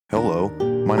Hello,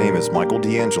 my name is Michael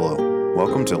D'Angelo.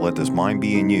 Welcome to Let This Mind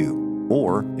Be in You,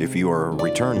 or if you are a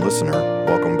return listener,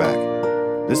 welcome back.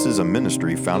 This is a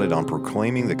ministry founded on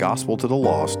proclaiming the gospel to the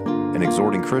lost and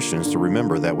exhorting Christians to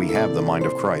remember that we have the mind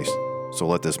of Christ. So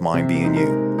let this mind be in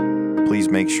you. Please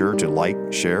make sure to like,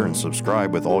 share, and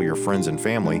subscribe with all your friends and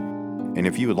family. And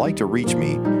if you would like to reach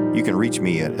me, you can reach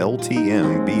me at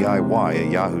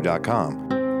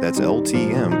ltmbiy@yahoo.com. That's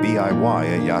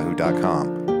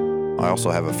ltmbiy@yahoo.com. I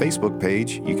also have a Facebook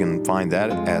page. You can find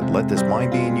that at Let This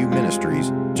Mind Be in You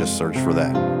Ministries. Just search for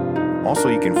that. Also,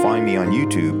 you can find me on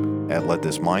YouTube at Let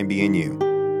This Mind Be in You.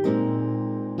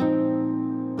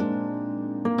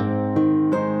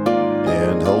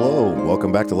 And hello,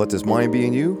 welcome back to Let This Mind Be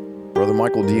in You. Brother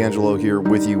Michael D'Angelo here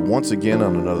with you once again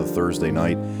on another Thursday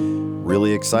night.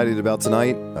 Really excited about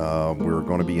tonight. We're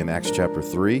going to be in Acts chapter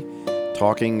 3.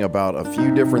 Talking about a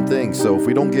few different things. So if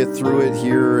we don't get through it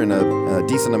here in a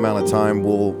decent amount of time,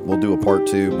 we'll do a part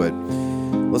 2. But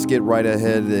let's get right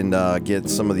ahead and get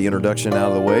some of the introduction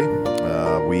out of the way.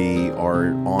 We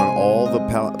are on all the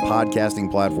podcasting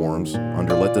platforms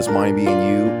under Let This Mind Be in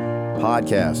You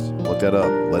podcast. Look that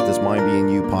up. Let This Mind Be in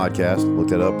You podcast. Look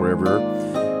that up wherever.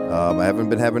 I haven't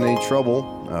been having any trouble.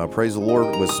 Praise the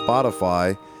Lord with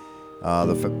Spotify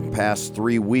the past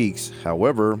 3 weeks.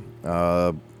 However,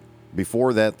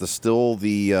 before that,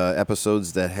 the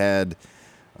episodes that had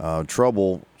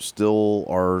trouble still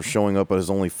are showing up as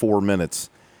only 4 minutes.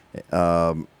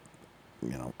 And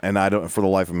I don't, for the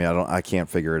life of me, I can't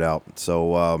figure it out.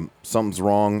 So something's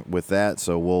wrong with that.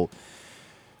 So we'll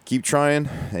keep trying,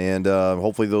 and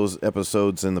hopefully those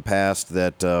episodes in the past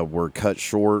that were cut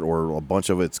short or a bunch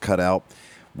of it's cut out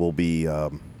will be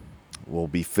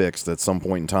fixed at some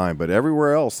point in time. But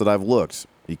everywhere else that I've looked,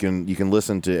 you can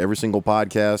listen to every single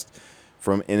podcast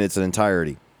in its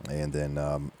entirety. And then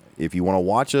if you want to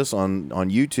watch us on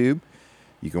YouTube,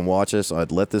 you can watch us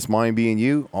at Let This Mind Be in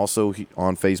You. Also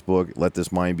on Facebook, Let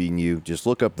This Mind Be in You. Just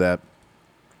look up that,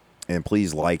 and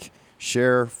please like,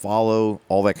 share, follow,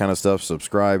 all that kind of stuff.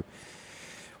 Subscribe.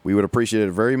 We would appreciate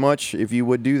it very much if you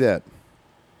would do that.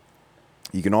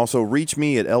 You can also reach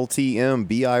me at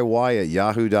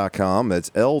ltmbiy@yahoo.com. That's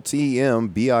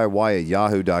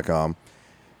ltmbiy@yahoo.com.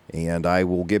 And I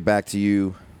will get back to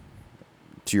you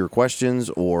to your questions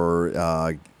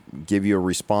or give you a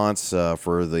response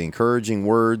for the encouraging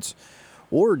words,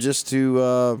 or just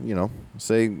to,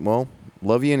 say, well,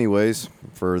 love you anyways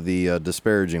for the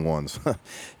disparaging ones.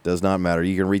 Does not matter.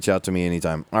 You can reach out to me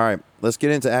anytime. All right, let's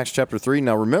get into Acts chapter 3.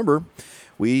 Now, remember,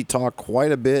 we talked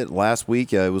quite a bit last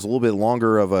week. It was a little bit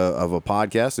longer of a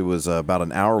podcast. It was about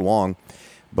an hour long.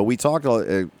 But we talked,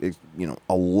 a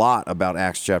lot about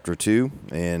Acts chapter 2.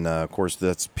 And, of course,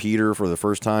 that's Peter for the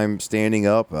first time standing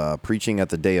up, preaching at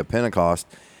the day of Pentecost.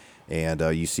 And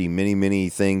you see many, many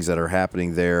things that are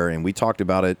happening there. And we talked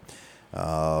about it.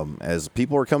 As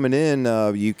people are coming in,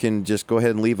 you can just go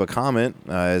ahead and leave a comment,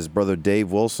 as Brother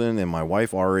Dave Wilson and my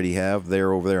wife already have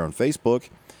over there on Facebook.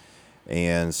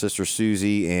 And Sister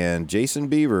Susie and Jason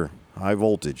Beaver, High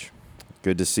Voltage.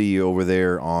 Good to see you over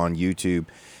there on YouTube.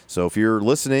 So if you're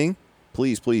listening,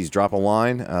 please drop a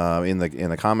line in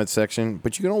the comments section.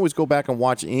 But you can always go back and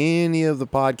watch any of the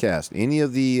podcasts, any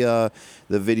of the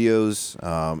videos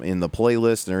in the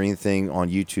playlist or anything on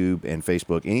YouTube and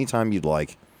Facebook, anytime you'd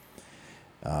like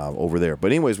over there.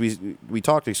 But anyways, we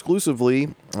talked exclusively,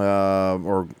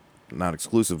 or not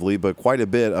exclusively, but quite a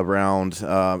bit around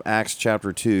Acts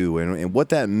chapter 2 and what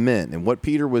that meant and what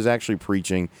Peter was actually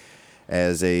preaching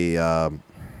as a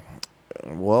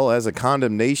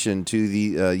condemnation to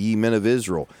the ye men of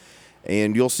Israel.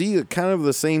 And you'll see kind of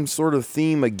the same sort of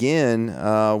theme again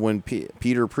when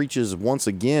Peter preaches once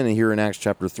again here in Acts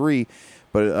chapter 3.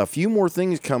 But a few more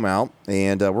things come out,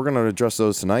 and we're going to address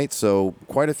those tonight. So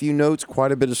quite a few notes,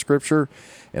 quite a bit of scripture,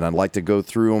 and I'd like to go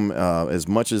through them as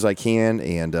much as I can.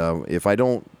 And if I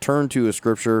don't turn to a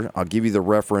scripture, I'll give you the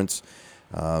reference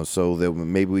so that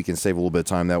maybe we can save a little bit of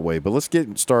time that way. But let's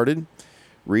get started.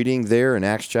 Reading there in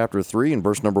Acts chapter 3 and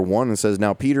verse number 1, it says,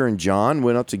 "Now Peter and John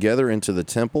went up together into the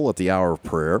temple at the hour of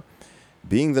prayer,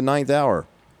 being the 9th hour."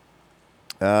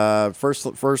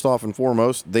 First off and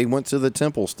foremost, they went to the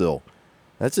temple still.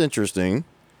 That's interesting.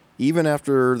 Even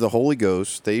after the Holy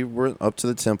Ghost, they were up to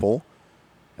the temple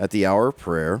at the hour of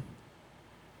prayer,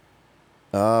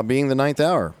 being the 9th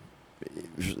hour.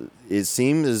 It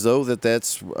seemed as though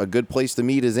that's a good place to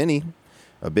meet as any,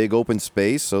 a big open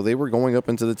space. So they were going up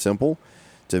into the temple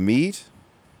to meet,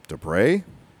 to pray,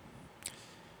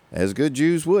 as good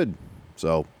Jews would.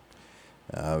 So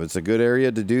it's a good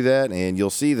area to do that, and you'll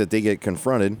see that they get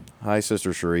confronted. Hi,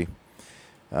 Sister Cherie.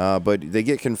 But they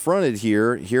get confronted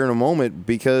here in a moment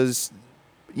because,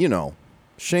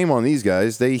 shame on these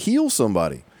guys. They heal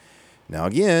somebody. Now,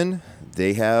 again,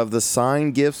 they have the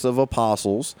sign gifts of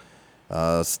apostles,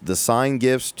 the sign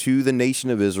gifts to the nation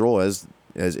of Israel, as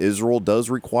Israel does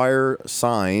require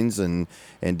signs and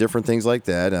different things like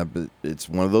that. But it's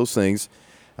one of those things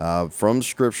from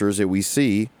scriptures that we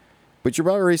see. But you're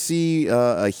about to see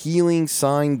a healing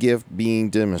sign gift being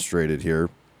demonstrated here.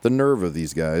 The nerve of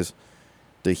these guys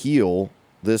to heal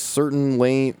this certain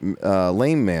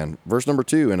lame man. Verse number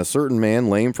 2, and a certain man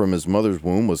lame from his mother's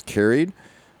womb was carried,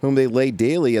 whom they laid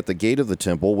daily at the gate of the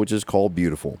temple, which is called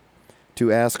Beautiful,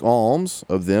 to ask alms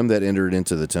of them that entered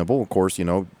into the temple. Of course, it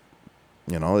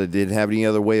didn't have any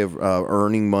other way of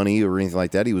earning money or anything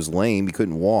like that. He was lame. He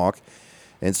couldn't walk.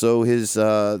 And so he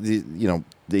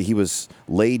was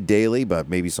laid daily by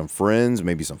maybe some friends,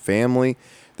 maybe some family.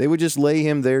 They would just lay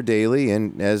him there daily.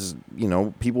 And as,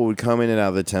 people would come in and out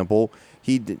of the temple,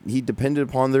 he depended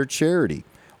upon their charity.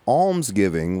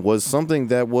 Almsgiving was something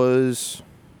that was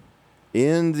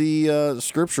in the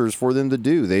scriptures for them to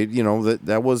do. They,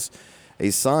 that was a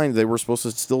sign they were supposed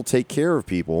to still take care of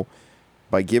people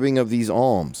by giving of these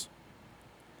alms.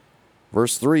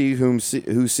 Verse 3, who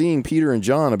seeing Peter and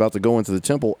John about to go into the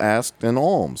temple asked an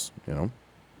alms,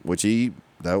 which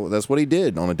that's what he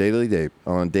did on a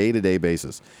day-to-day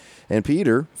basis. And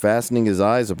Peter, fastening his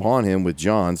eyes upon him with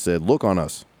John, said, "Look on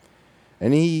us."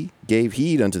 And he gave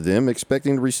heed unto them,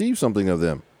 expecting to receive something of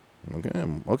them.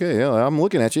 Okay, yeah, I'm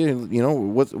looking at you.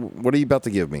 What are you about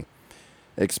to give me?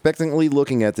 Expectantly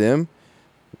looking at them.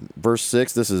 Verse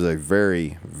 6, this is a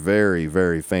very, very,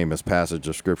 very famous passage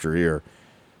of scripture here.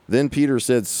 Then Peter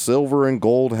said, "Silver and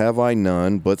gold have I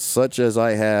none, but such as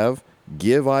I have,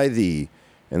 give I thee.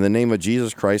 In the name of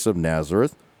Jesus Christ of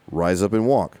Nazareth, rise up and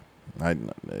walk."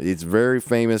 It's very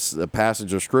famous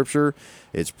passage of scripture.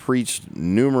 It's preached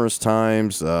numerous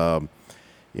times. I've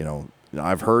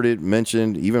heard it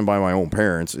mentioned even by my own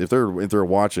parents. If they're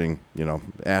watching,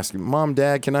 asking, "Mom,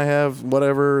 Dad, can I have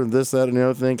whatever, this, that, and the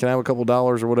other thing? Can I have a couple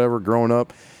dollars or whatever?" Growing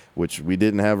up, which we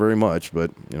didn't have very much,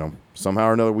 but somehow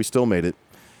or another we still made it.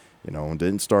 And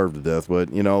didn't starve to death. But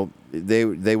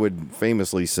they would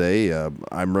famously say,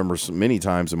 I remember many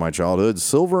times in my childhood,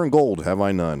 "Silver and gold have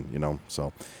I none."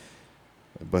 So,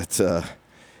 but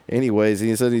anyways,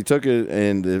 he said he took it,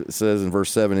 and it says in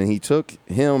verse 7, and he took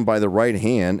him by the right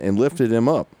hand and lifted him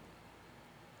up.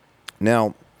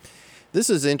 Now,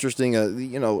 this is interesting.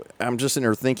 I'm just in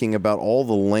there thinking about all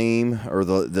the lame, or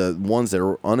the ones that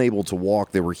are unable to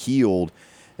walk. They were healed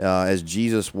as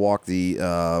Jesus walked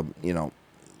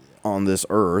on this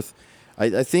earth.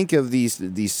 I think of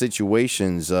these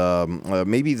situations.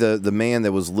 Maybe the man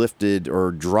that was lifted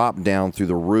or dropped down through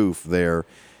the roof there,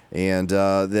 and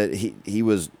that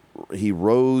he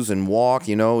rose and walked.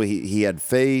 He had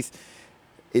faith.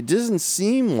 It doesn't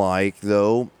seem like,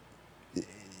 though,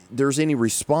 there's any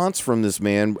response from this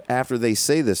man after they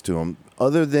say this to him,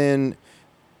 other than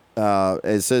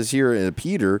it says here,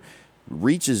 Peter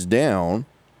reaches down.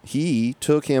 He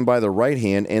took him by the right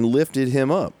hand and lifted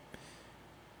him up.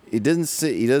 He doesn't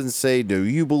say, "Do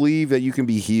you believe that you can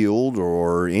be healed?"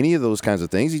 or any of those kinds of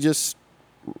things. He just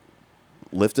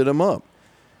lifted him up.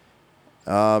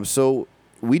 So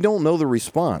we don't know the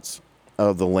response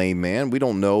of the lame man. We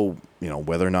don't know,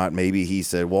 whether or not maybe he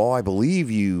said, "Well, I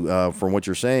believe you from what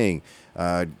you're saying,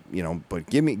 but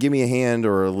give me a hand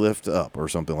or a lift up," or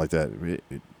something like that.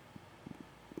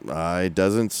 It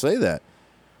doesn't say that.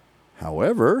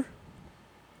 However,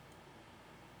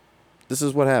 this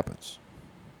is what happens.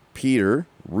 Peter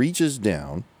reaches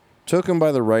down, took him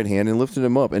by the right hand, and lifted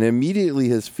him up, and immediately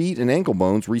his feet and ankle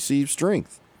bones received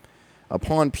strength.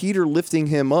 Upon Peter lifting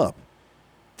him up,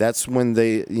 that's when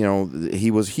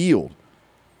he was healed.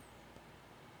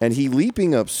 And he,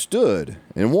 leaping up, stood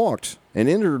and walked and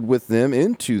entered with them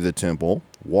into the temple,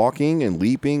 walking and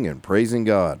leaping and praising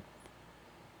God.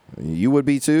 You would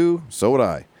be too, so would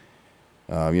I.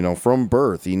 From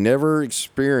birth, he never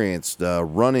experienced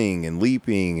running and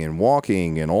leaping and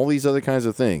walking and all these other kinds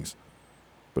of things.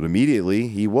 But immediately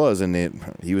he was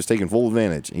taking full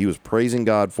advantage. He was praising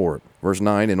God for it. Verse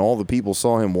 9, and all the people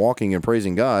saw him walking and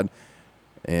praising God,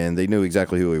 and they knew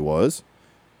exactly who he was.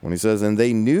 When he says, and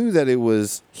they knew that it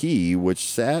was he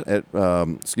which sat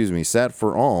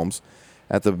for alms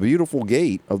at the beautiful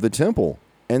gate of the temple.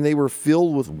 And they were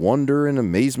filled with wonder and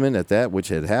amazement at that which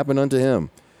had happened unto him.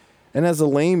 And as a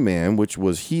lame man which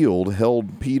was healed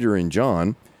held Peter and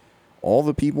John, all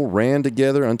the people ran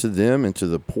together unto them into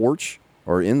the porch,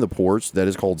 or in the porch that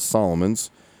is called Solomon's,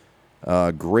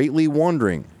 greatly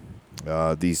wondering.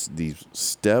 This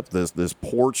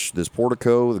porch, this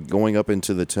portico going up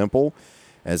into the temple,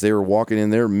 as they were walking in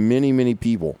there, many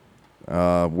people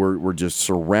were just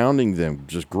surrounding them,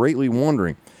 just greatly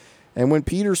wondering. And when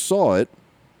Peter saw it,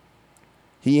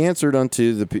 he answered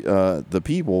unto the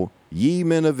people, "Ye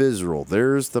men of Israel."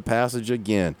 There's the passage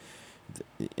again.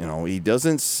 He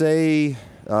doesn't say,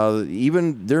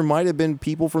 even there might have been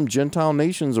people from Gentile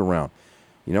nations around.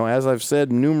 As I've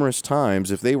said numerous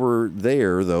times, if they were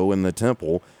there, though, in the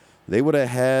temple, they would have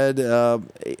had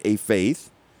a faith.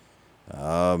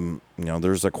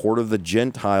 There's a court of the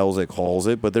Gentiles, it calls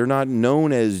it, but they're not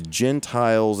known as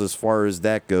Gentiles as far as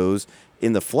that goes.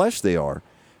 In the flesh, they are.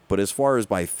 But as far as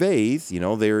by faith,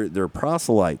 they're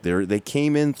proselyte. They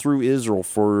came in through Israel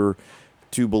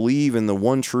to believe in the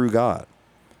one true God.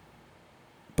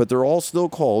 But they're all still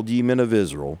called ye men of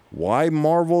Israel. Why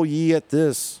marvel ye at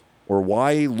this? Or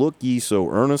why look ye so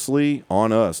earnestly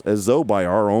on us, as though by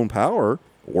our own power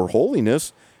or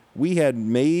holiness we had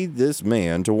made this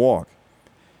man to walk?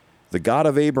 The God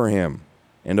of Abraham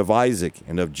and of Isaac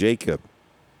and of Jacob,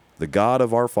 the God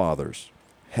of our fathers,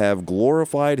 have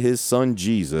glorified his son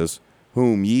Jesus,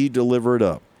 whom ye delivered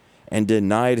up, and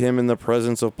denied him in the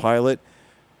presence of Pilate,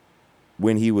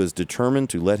 when he was determined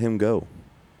to let him go.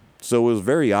 So it was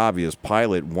very obvious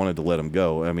Pilate wanted to let him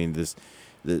go. I mean,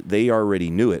 they already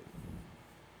knew it.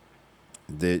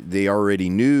 They already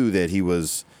knew that he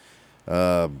was,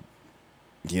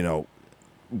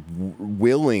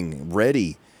 willing,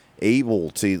 ready, able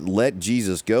to let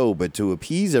Jesus go. But to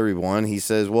appease everyone, he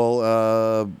says,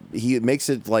 he makes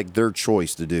it like their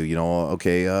choice to do.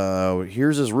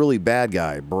 Here's this really bad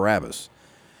guy, Barabbas.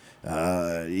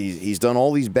 He's done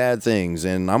all these bad things,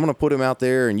 and I'm going to put him out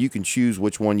there, and you can choose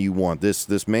which one you want.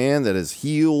 This man that has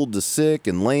healed the sick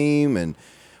and lame and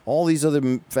all these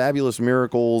other fabulous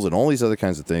miracles and all these other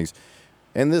kinds of things.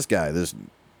 And this guy, this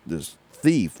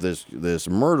thief, this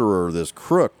murderer, this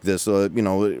crook,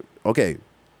 okay,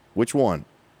 which one?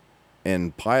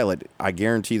 And Pilate, I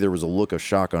guarantee there was a look of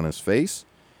shock on his face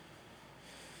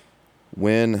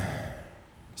when he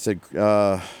said,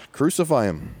 crucify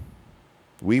him.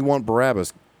 We want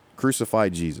Barabbas. Crucify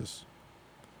Jesus.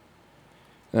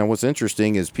 Now, what's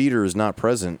interesting is Peter is not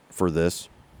present for this.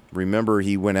 Remember,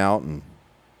 he went out and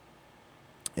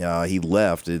he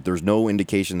left. There's no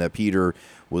indication that Peter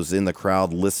was in the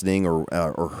crowd listening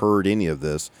or heard any of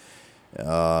this.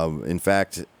 In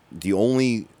fact, the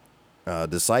only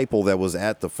disciple that was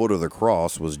at the foot of the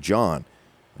cross was John.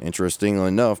 Interestingly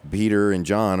enough, Peter and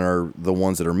John are the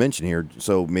ones that are mentioned here.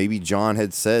 So maybe John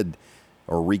had said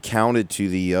or recounted to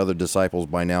the other disciples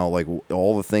by now, like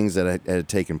all the things that had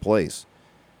taken place.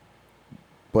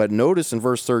 But notice in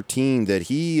verse 13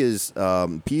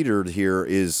 that Peter here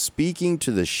is speaking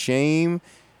to the shame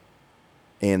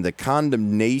and the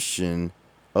condemnation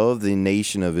of the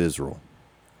nation of Israel,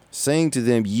 saying to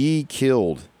them, ye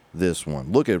killed this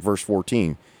one. Look at verse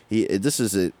 14. This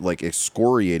is like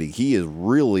excoriating. He is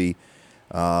really,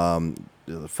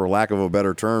 for lack of a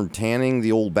better term, tanning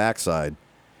the old backside.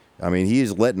 I mean, he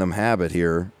is letting them have it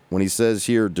here when he says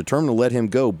here, determined to let him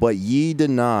go, but ye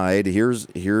denied. Here's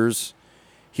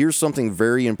something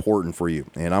very important for you,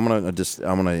 and I'm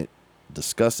gonna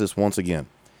discuss this once again.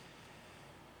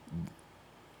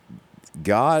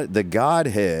 The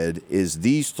Godhead is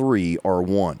these three are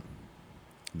one.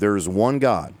 There's one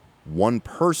God, one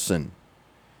person.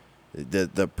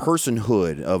 The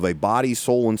personhood of a body,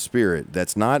 soul, and spirit.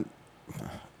 That's not.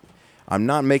 I'm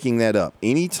not making that up.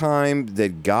 Anytime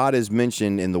that God is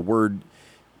mentioned and the word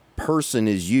person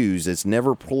is used, it's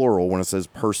never plural when it says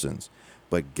persons.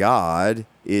 But God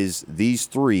is, these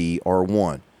three are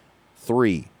one.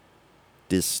 Three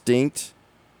distinct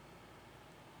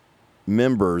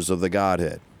members of the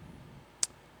Godhead.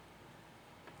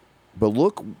 But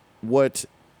look what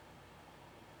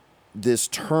this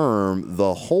term,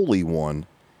 the Holy One,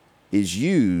 is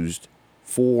used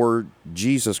for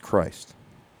Jesus Christ.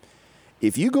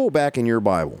 If you go back in your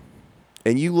Bible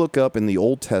and you look up in the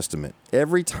Old Testament,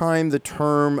 every time the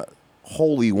term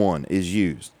Holy One is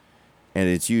used, and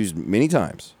it's used many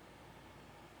times,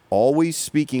 always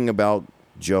speaking about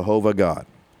Jehovah God,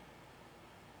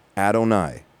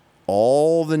 Adonai,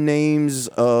 all the names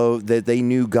that they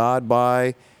knew God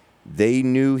by, they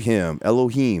knew him,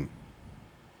 Elohim,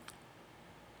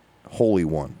 Holy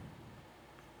One.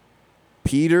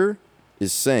 Peter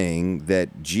is saying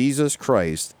that Jesus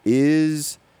Christ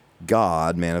is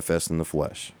God manifest in the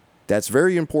flesh. That's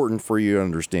very important for you to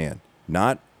understand.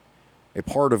 Not a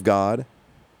part of God,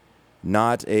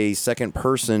 not a second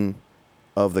person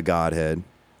of the Godhead.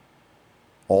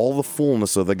 All the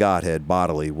fullness of the Godhead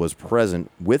bodily was present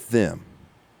with them.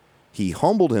 He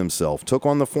humbled himself, took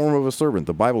on the form of a servant.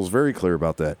 The Bible is very clear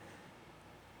about that.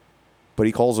 But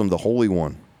he calls him the Holy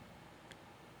One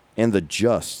and the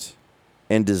just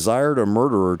and desired a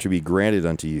murderer to be granted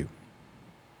unto you.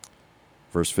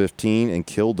 Verse 15, and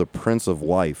killed the Prince of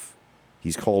Life.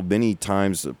 He's called many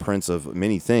times the Prince of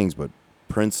many things, but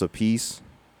Prince of Peace,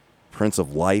 Prince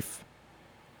of Life,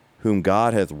 whom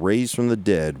God hath raised from the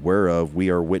dead, whereof we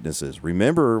are witnesses.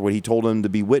 Remember what he told them to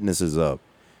be witnesses of.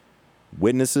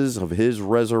 Witnesses of his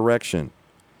resurrection.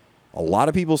 A lot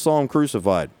of people saw him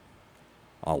crucified.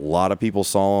 A lot of people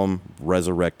saw him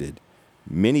resurrected.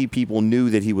 Many people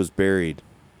knew that he was buried.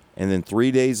 And then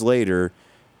 3 days later,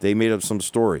 they made up some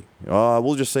story.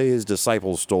 We'll just say his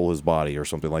disciples stole his body or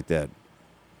something like that.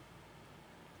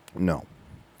 No.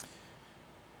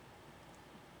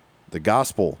 The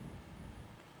gospel,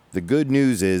 the good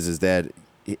news is that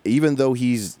even though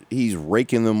he's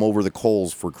raking them over the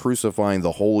coals for crucifying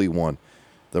the Holy One,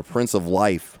 the Prince of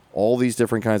Life, all these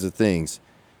different kinds of things,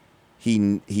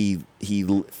 he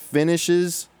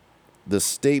finishes the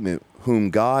statement, whom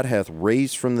God hath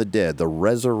raised from the dead, the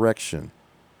resurrection.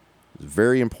 It's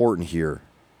very important here.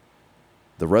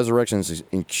 The resurrection is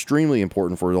extremely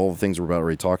important for all the things we're about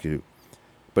to talk to you.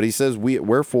 But he says,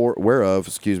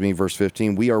 verse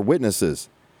 15, we are witnesses.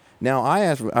 Now, I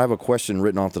have a question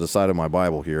written off to the side of my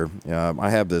Bible here. I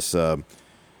have this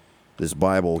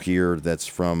Bible here that's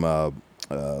from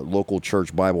local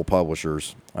church Bible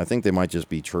publishers. I think they might just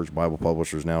be church Bible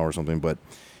publishers now or something. But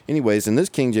anyways, in this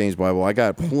King James Bible, I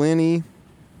got plenty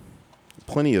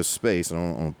of space. I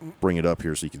don't bring it up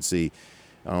here so you can see.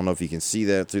 I don't know if you can see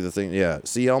that through the thing. Yeah,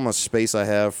 see how much space I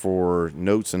have for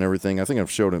notes and everything? I think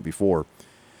I've showed it before.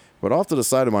 But off to the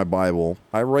side of my Bible,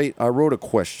 I wrote a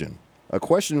question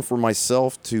for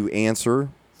myself to answer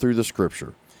through the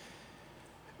Scripture.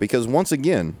 Because once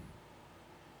again,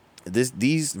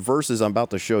 these verses I'm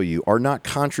about to show you are not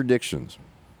contradictions.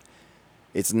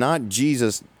 It's not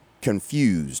Jesus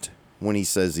confused when he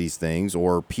says these things,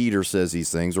 or Peter says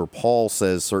these things, or Paul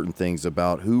says certain things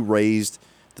about this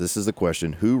is the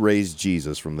question, who raised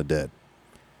Jesus from the dead?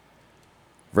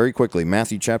 Very quickly,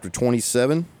 Matthew chapter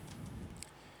 27.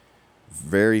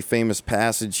 Very famous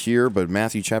passage here, but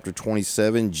Matthew chapter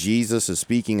 27, Jesus is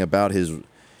speaking about his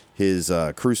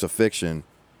crucifixion,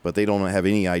 but they don't have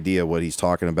any idea what he's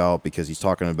talking about because he's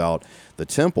talking about the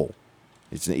temple.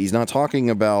 He's not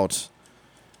talking about,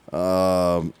 he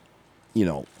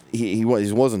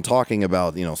wasn't talking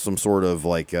about, some sort of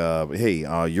like, hey,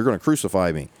 you're going to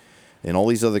crucify me and all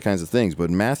these other kinds of things.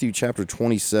 But Matthew chapter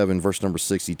 27, verse number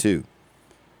 62,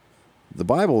 the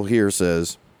Bible here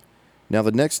says, now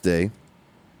the next day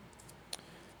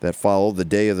that followed, the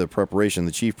day of the preparation,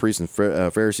 the chief priests and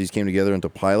Pharisees came together unto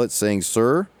Pilate, saying,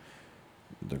 Sir,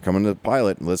 they're coming to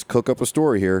Pilate, let's cook up a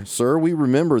story here. Sir, we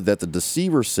remember that the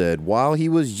deceiver said, while he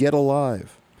was yet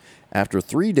alive, after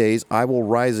 3 days I will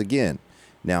rise again.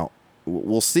 Now,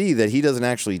 we'll see that he doesn't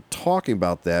actually talk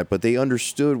about that, but they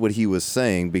understood what he was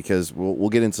saying because we'll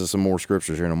get into some more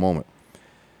scriptures here in a moment.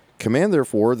 Command,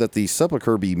 therefore, that the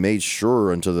sepulchre be made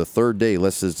sure unto the 3rd day,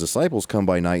 lest his disciples come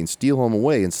by night and steal him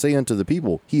away, and say unto the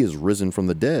people, he is risen from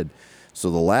the dead. So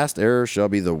the last error shall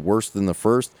be the worse than the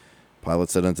first.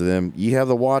 Pilate said unto them, ye have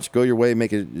the watch, go your way,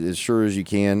 make it as sure as you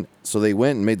can. So they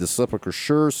went and made the sepulchre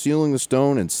sure, sealing the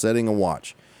stone and setting a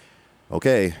watch.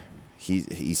 Okay,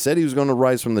 he said he was going to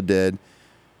rise from the dead.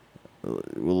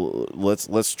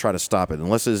 Let's try to stop it,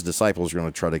 unless his disciples are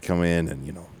going to try to come in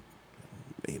and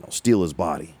steal his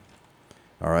body.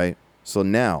 All right. So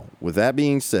now, with that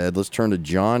being said, let's turn to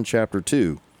John chapter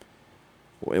 2.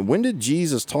 When did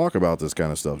Jesus talk about this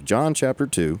kind of stuff? John chapter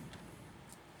 2,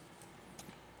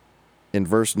 in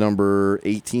verse number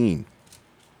 18.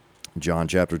 John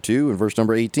chapter 2, and verse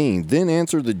number 18. Then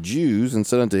answered the Jews and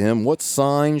said unto him, what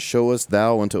sign showest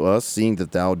thou unto us, seeing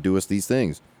that thou doest these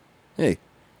things? Hey,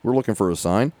 we're looking for a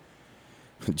sign.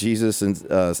 Jesus,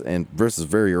 and this is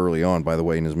very early on, by the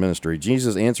way, in his ministry.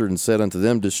 Jesus answered and said unto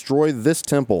them, destroy this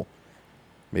temple.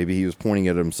 Maybe he was pointing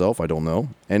at himself, I don't know.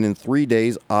 And in 3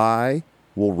 days I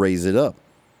will raise it up.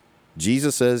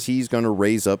 Jesus says he's going to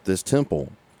raise up this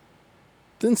temple.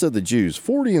 Then said the Jews,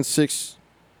 46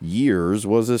 years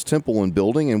was this temple in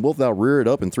building, and wilt thou rear it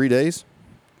up in 3 days?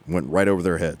 Went right over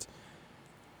their heads.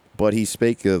 But he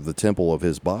spake of the temple of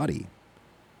his body.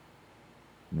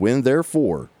 When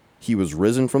therefore he was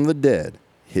risen from the dead,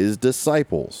 his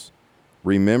disciples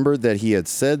remembered that he had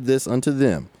said this unto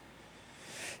them,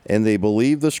 and they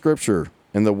believed the scripture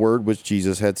and the word which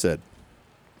Jesus had said.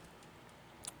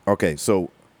 Okay, so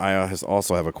I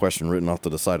also have a question written off to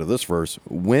the side of this verse.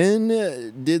 When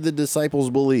did the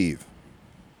disciples believe?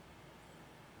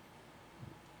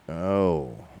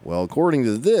 Oh, well, according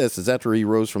to this, it's after he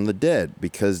rose from the dead,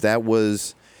 because that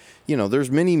was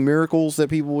there's many miracles that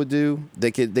people would do.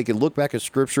 They could look back at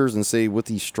scriptures and say, with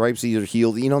these stripes these are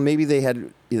healed. Maybe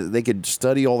they could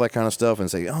study all that kind of stuff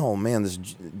and say, oh man,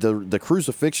 the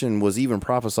crucifixion was even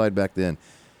prophesied back then.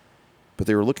 But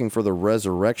they were looking for the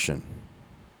resurrection.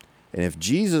 And if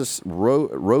Jesus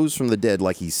rose from the dead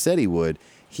like he said he would,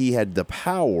 he had the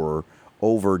power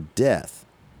over death,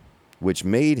 which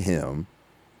made him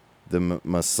the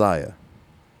Messiah.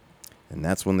 And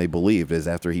that's when they believed, is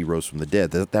after he rose from the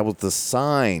dead. That was the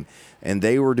sign. And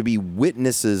they were to be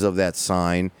witnesses of that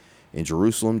sign in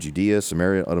Jerusalem, Judea,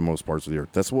 Samaria, uttermost parts of the earth.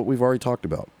 That's what we've already talked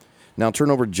about. Now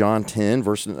turn over to John 10,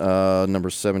 verse number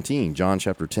 17. John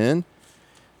chapter 10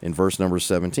 and verse number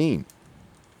 17.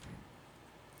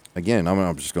 Again,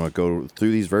 I'm just going to go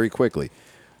through these very quickly.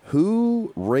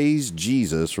 Who raised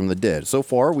Jesus from the dead? So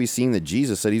far, we've seen that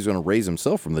Jesus said he's going to raise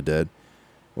himself from the dead.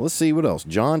 Well, let's see what else.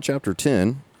 John chapter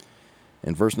 10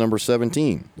 and verse number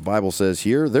 17. The Bible says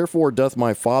here, therefore doth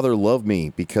my Father love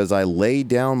me, because I lay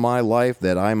down my life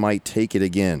that I might take it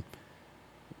again.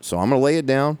 So I'm going to lay it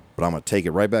down, but I'm going to take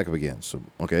it right back up again. So,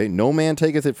 okay, no man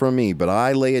taketh it from me, but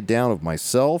I lay it down of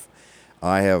myself.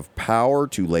 I have power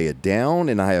to lay it down,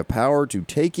 and I have power to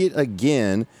take it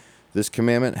again. This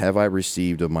commandment have I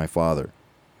received of my Father.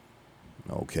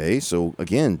 Okay, so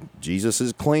again, Jesus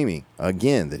is claiming,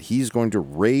 again, that he's going to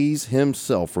raise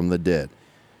himself from the dead.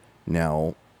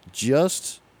 Now,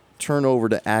 just turn over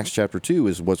to Acts chapter 2,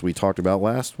 is what we talked about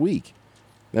last week.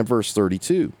 And verse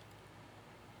 32.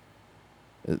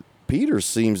 Peter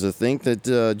seems to think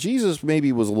that Jesus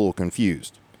maybe was a little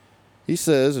confused. He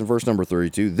says in verse number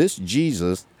 32, this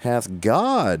Jesus hath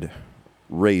God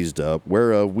raised up,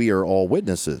 whereof we are all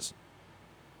witnesses.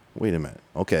 Wait a minute.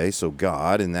 Okay, so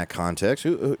God in that context,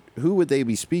 who would they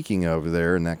be speaking of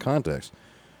there in that context?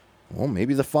 Well,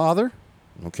 maybe the Father.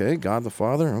 Okay, God the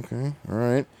Father. Okay, all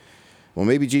right. Well,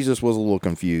 maybe Jesus was a little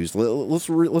confused.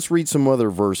 Let's read some other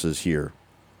verses here.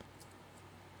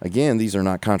 Again, these are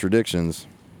not contradictions.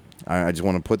 I just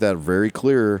want to put that very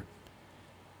clear.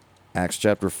 Acts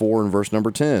chapter 4 and verse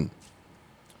number 10.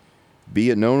 Be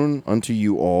it known unto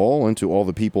you all, unto all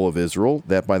the people of Israel,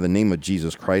 that by the name of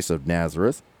Jesus Christ of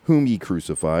Nazareth, whom ye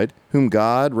crucified, whom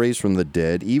God raised from the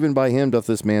dead, even by him doth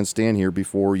this man stand here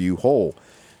before you whole.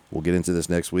 We'll get into this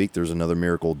next week. There's another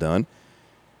miracle done.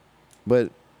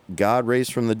 But God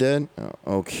raised from the dead?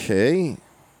 Okay.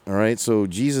 All right, so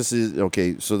Jesus is...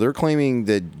 Okay, so they're claiming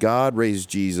that God raised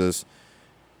Jesus.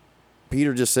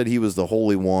 Peter just said he was the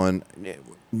Holy One.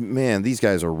 Man, these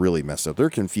guys are really messed up. They're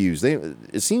confused.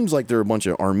 It seems like they're a bunch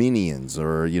of Armenians,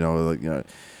 or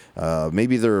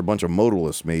maybe they're a bunch of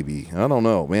modalists. Maybe, I don't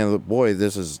know. Man, boy,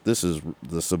 this is the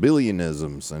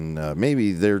Sabellianisms, and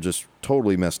maybe they're just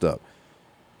totally messed up.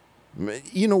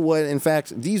 You know what? In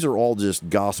fact, these are all just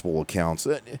gospel accounts.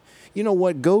 You know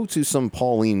what? Go to some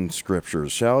Pauline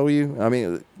scriptures, shall you? I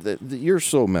mean, you're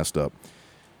so messed up.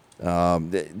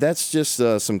 That's just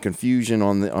some confusion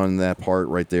on that part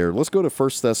right there. Let's go to 1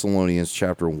 Thessalonians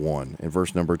chapter 1 and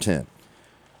verse number 10.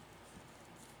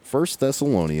 1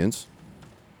 Thessalonians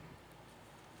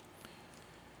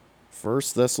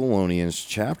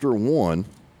chapter 1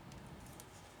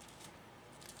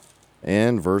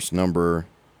 and verse number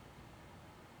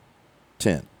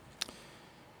 10.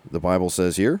 The Bible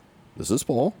says here, this is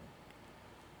Paul,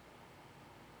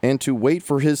 and to wait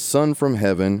for his Son from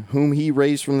heaven, whom he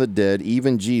raised from the dead,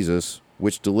 even Jesus,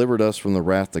 which delivered us from the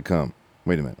wrath to come.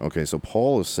 Wait a minute. Okay, so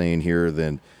Paul is saying here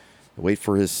then, wait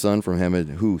for his Son from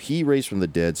heaven, who he raised from the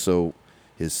dead. So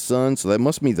his Son, so that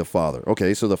must be the Father.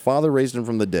 Okay, so the Father raised him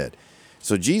from the dead.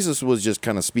 So Jesus was just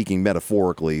kind of speaking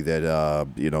metaphorically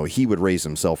that, he would raise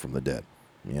himself from the dead.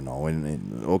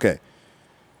 Okay.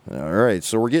 All right,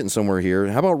 so we're getting somewhere here.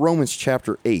 How about Romans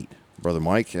chapter 8, Brother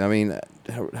Mike? I mean,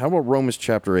 how about Romans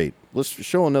chapter 8? Let's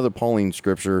show another Pauline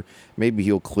scripture. Maybe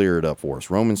he'll clear it up for us.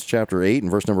 Romans chapter 8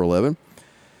 and verse number 11.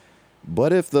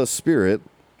 But if the Spirit,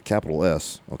 capital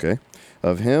S, okay,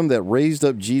 of him that raised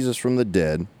up Jesus from the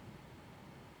dead...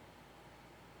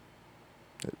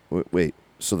 Wait,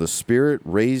 so the Spirit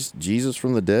raised Jesus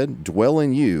from the dead? Dwell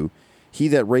in you. He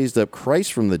that raised up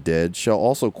Christ from the dead shall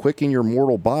also quicken your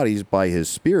mortal bodies by his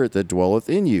Spirit that dwelleth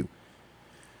in you.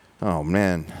 Oh,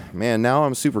 man, now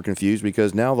I'm super confused,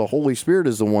 because now the Holy Spirit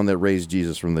is the one that raised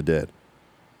Jesus from the dead.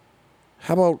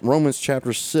 How about Romans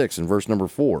chapter 6 and verse number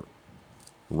 4?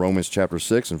 Romans chapter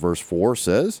 6 and verse 4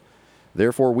 says,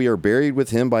 therefore we are buried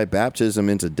with him by baptism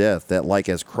into death, that like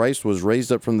as Christ was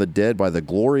raised up from the dead by the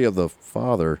glory of the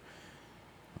Father.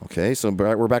 Okay, so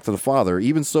we're back to the Father.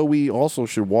 Even so we also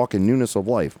should walk in newness of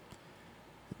life.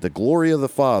 The glory of the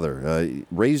Father,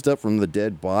 raised up from the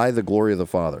dead by the glory of the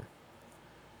Father.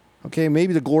 Okay,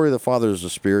 maybe the glory of the Father is the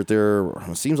Spirit there.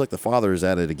 It seems like the Father is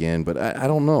at it again, but I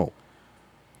don't know.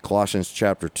 Colossians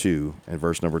chapter 2 and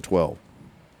verse number 12.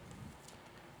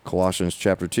 Colossians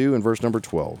chapter 2 and verse number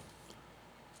 12.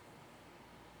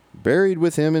 Buried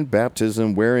with him in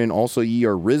baptism, wherein also ye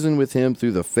are risen with him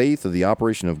through the faith of the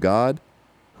operation of God,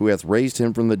 who hath raised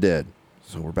him from the dead.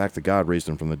 So we're back to God raised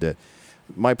him from the dead.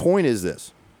 My point is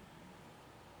this.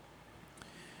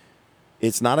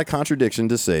 It's not a contradiction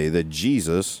to say that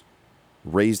Jesus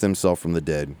raised himself from the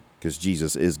dead, because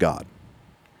Jesus is God.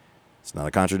 It's not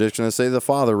a contradiction to say the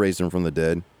Father raised him from the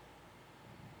dead,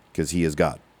 because he is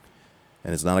God.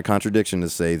 And it's not a contradiction to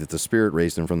say that the Spirit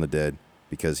raised him from the dead,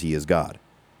 because he is God.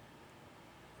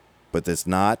 But that's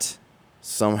not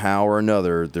somehow or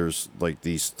another, there's like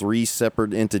these three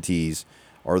separate entities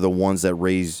are the ones that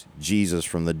raised Jesus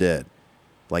from the dead.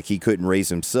 Like he couldn't raise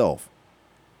himself,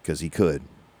 because he could,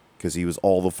 because he was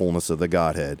all the fullness of the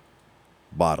Godhead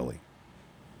bodily.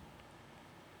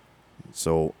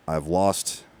 So I've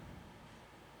lost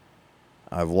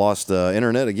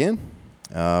internet again,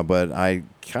 but I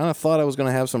kind of thought I was going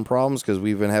to have some problems because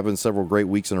we've been having several great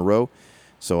weeks in a row.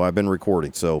 So I've been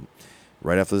recording. So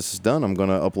right after this is done, I'm going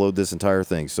to upload this entire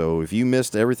thing. So if you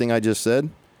missed everything I just said,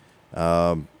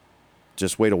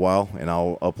 just wait a while and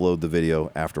I'll upload the video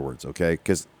afterwards, okay?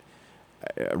 Because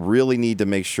I really need to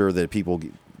make sure that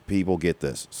people get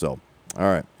this. So, all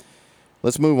right,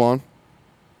 let's move on,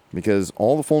 because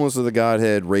all the fullness of the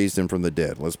Godhead raised him from the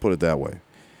dead. Let's put it that way.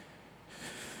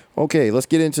 Okay, let's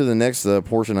get into the next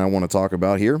portion I want to talk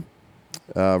about here.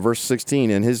 Verse 16,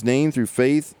 and his name through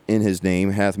faith in his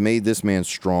name hath made this man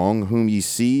strong, whom ye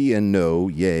see and know,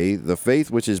 yea, the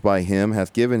faith which is by him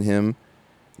hath given him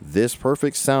this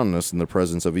perfect soundness in the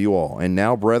presence of you all. And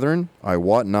now, brethren, I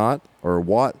wot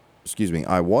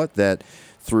that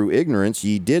through ignorance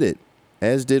ye did it,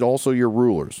 as did also your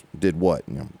rulers. Did what?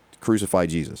 Crucify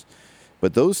Jesus.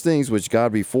 But those things which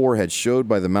God before had showed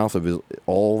by the mouth of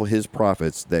all his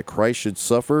prophets, that Christ should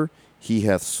suffer, he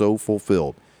hath so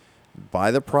fulfilled.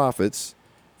 By the prophets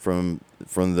from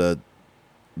the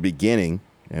beginning,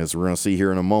 as we're going to see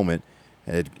here in a moment,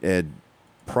 had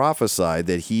prophesied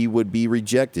that he would be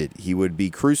rejected, he would be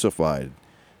crucified,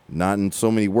 not in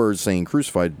so many words saying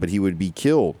crucified, but he would be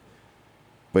killed,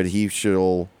 but he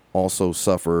shall also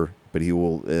suffer, but he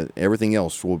will everything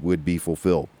else would be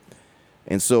fulfilled.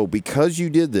 And so because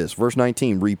you did this, verse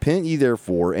 19, repent ye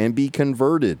therefore and be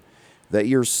converted, that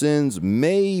your sins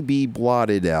may be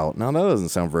blotted out. Now that doesn't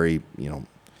sound very,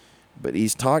 but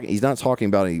he's not talking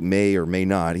about a may or may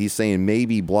not. He's saying may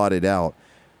be blotted out.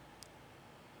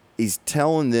 He's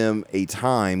telling them a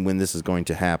time when this is going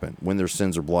to happen, when their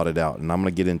sins are blotted out. And I'm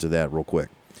going to get into that real quick.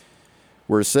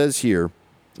 Where it says here,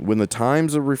 when the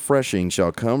times of refreshing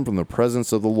shall come from the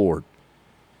presence of the Lord.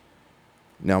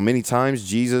 Now, many times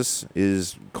Jesus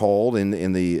is called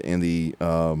in the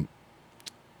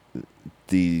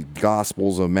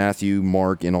Gospels of Matthew,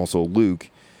 Mark, and also Luke.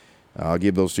 I'll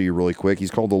give those to you really quick. He's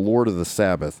called the Lord of the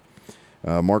Sabbath.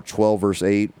 Mark 12, verse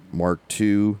 8, Mark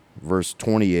 2, verse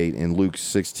 28, and Luke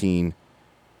 16,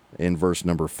 in verse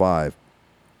number 5.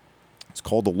 It's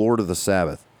called the Lord of the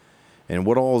Sabbath. And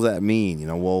what all does that mean?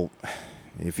 Well,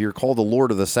 if you're called the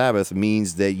Lord of the Sabbath, it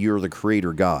means that you're the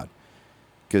creator God.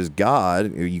 Because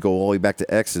God, you go all the way back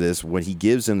to Exodus, when he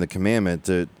gives him the commandment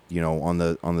to,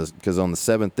 because on the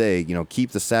seventh day,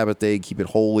 keep the Sabbath day, keep it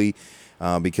holy,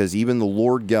 because even the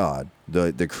Lord God,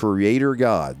 the creator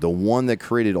God, the one that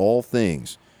created all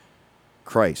things,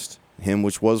 Christ, him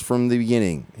which was from the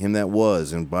beginning, him that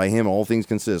was, and by him all things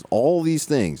consist, all these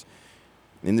things.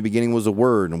 In the beginning was the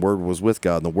Word, and the Word was with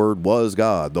God, and the Word was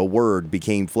God. The Word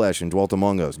became flesh and dwelt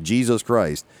among us. Jesus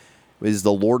Christ is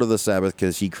the Lord of the Sabbath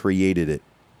because he created it.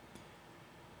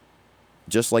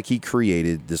 Just like he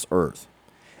created this earth.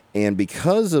 And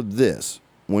because of this,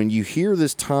 when you hear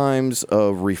this times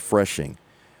of refreshing,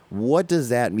 what does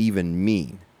that even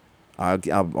mean? I'll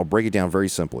break it down very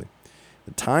simply.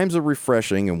 The times of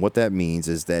refreshing, and what that means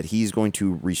is that he's going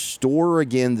to restore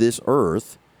again this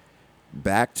earth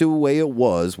back to the way it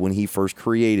was when he first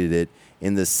created it,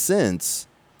 in the sense,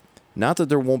 not that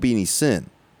there won't be any sin,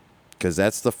 because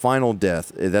that's the final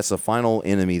death, that's the final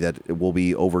enemy that will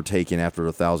be overtaken after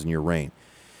the 1,000-year reign.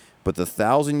 But the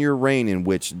 1,000-year reign, in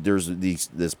which there's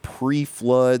this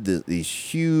pre-flood, these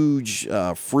huge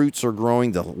fruits are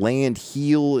growing, the land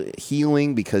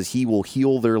healing, because he will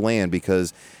heal their land.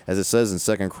 Because, as it says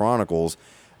in 2 Chronicles,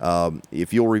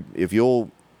 if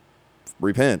you'll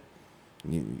repent,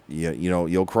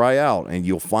 you'll cry out, and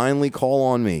you'll finally call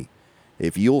on me.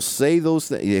 If you'll say those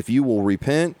things, if you will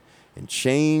repent and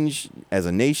change as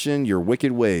a nation your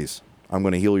wicked ways, I'm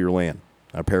going to heal your land.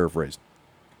 I paraphrased.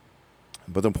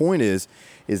 But the point is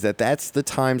that that's the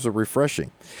times of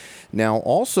refreshing. Now,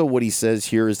 also what he says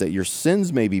here is that your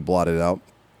sins may be blotted out.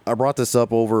 I brought this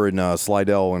up over in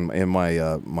Slidell in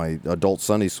my adult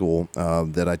Sunday school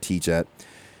that I teach at,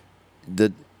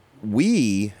 that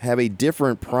we have a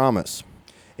different promise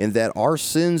in that our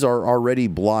sins are already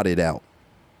blotted out.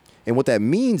 And what that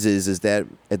means is that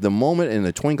at the moment, in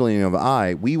the twinkling of an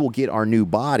eye, we will get our new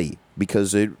body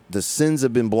because the sins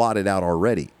have been blotted out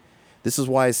already. This is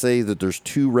why I say that there's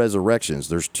two resurrections.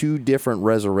 There's two different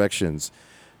resurrections,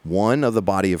 one of the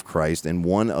body of Christ and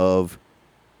one of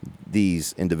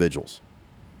these individuals.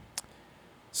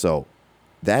 So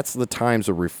that's the times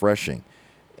of refreshing.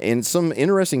 And some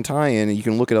interesting tie-in, and you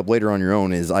can look it up later on your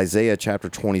own, is Isaiah chapter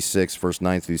 26, verse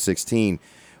 9 through 16,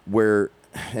 where,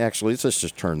 actually, let's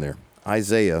just turn there.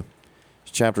 Isaiah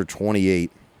chapter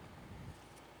 28.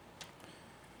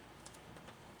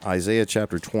 Isaiah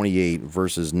chapter 28,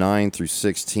 verses 9 through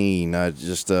 16.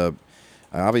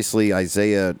 Obviously,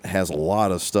 Isaiah has a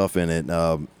lot of stuff in it,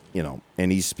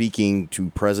 and he's speaking to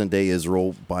present-day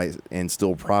Israel and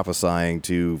still prophesying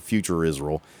to future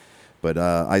Israel. But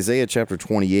Isaiah chapter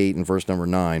 28 and verse number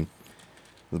 9,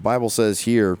 the Bible says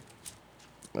here,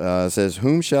 says,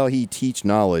 "Whom shall he teach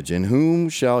knowledge, and whom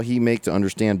shall he make to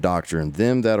understand doctrine?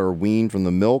 Them that are weaned from the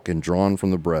milk and drawn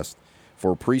from the breast.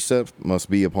 For precept must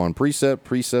be upon precept,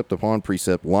 precept upon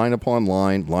precept, line upon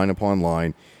line, line upon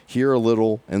line, here a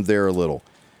little and there a little.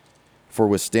 For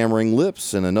with stammering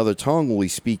lips and another tongue will he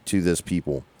speak to this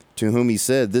people, to whom he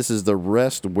said, This is the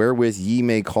rest wherewith ye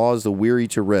may cause the weary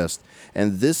to rest,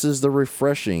 and this is the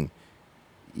refreshing,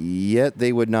 yet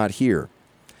they would not hear."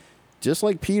 Just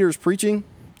like Peter's preaching,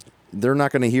 they're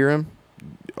not going to hear him.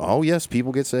 Oh, yes,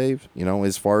 people get saved,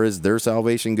 as far as their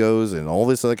salvation goes and all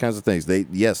this other kinds of things.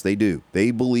 Yes, they do.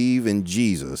 They believe in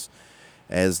Jesus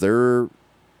as their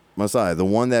Messiah, the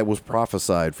one that was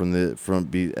prophesied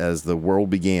as the world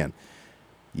began.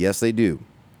 Yes, they do.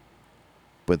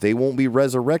 But they won't be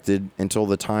resurrected until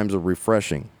the times of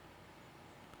refreshing.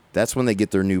 That's when they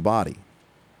get their new body.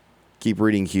 Keep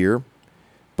reading here.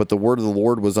 "But the word of the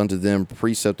Lord was unto them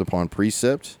precept upon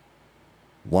precept,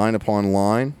 line upon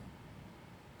line,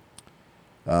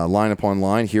 line upon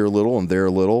line, here a little and there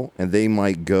a little, and they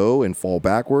might go and fall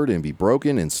backward and be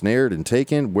broken and snared and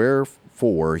taken.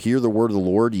 Wherefore, hear the word of the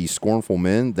Lord, ye scornful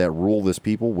men that rule this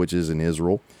people, which is in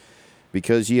Israel.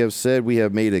 Because ye have said, We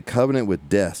have made a covenant with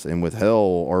death, and with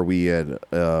hell are we at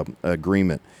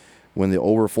agreement. When the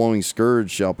overflowing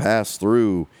scourge shall pass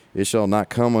through, it shall not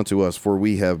come unto us, for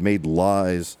we have made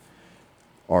lies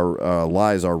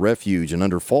our refuge, and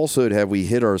under falsehood have we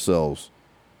hid ourselves.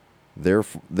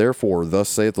 Therefore, thus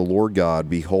saith the Lord God,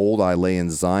 Behold, I lay in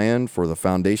Zion for the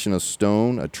foundation of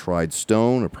stone, a tried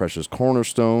stone, a precious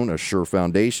cornerstone, a sure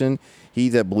foundation. He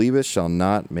that believeth shall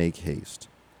not make haste."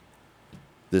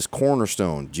 This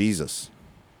cornerstone, Jesus,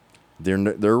 they're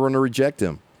going to reject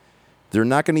him. They're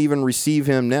not going to even receive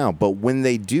him now. But when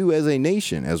they do as a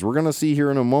nation, as we're going to see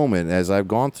here in a moment, as I've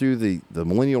gone through the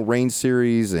Millennial Reign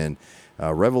series and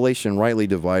Revelation Rightly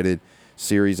Divided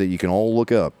series that you can all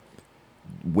look up,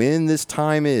 when this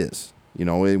time is,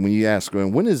 when you ask,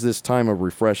 when is this time of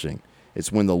refreshing? It's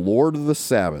when the Lord of the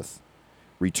Sabbath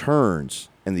returns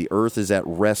and the earth is at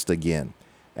rest again,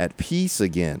 at peace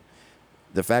again.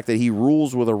 The fact that he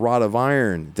rules with a rod of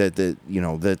iron, that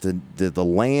the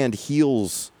land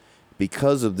heals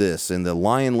because of this, and the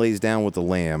lion lays down with the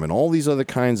lamb, and all these other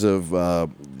kinds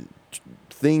of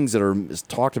things that are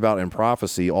talked about in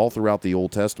prophecy all throughout the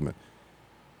Old Testament.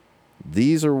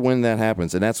 These are when that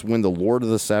happens, and that's when the Lord of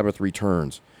the Sabbath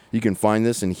returns. You can find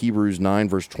this in Hebrews 9,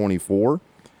 verse 24.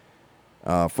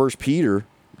 1 Peter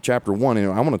chapter 1, and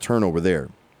I want to turn over there.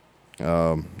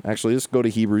 Actually, let's go to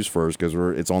Hebrews first because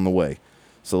it's on the way.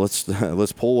 So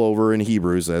let's pull over in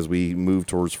Hebrews as we move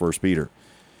towards 1 Peter.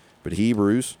 But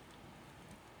Hebrews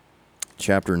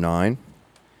chapter 9,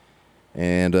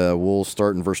 and we'll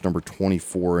start in verse number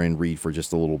 24 and read for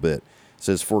just a little bit. It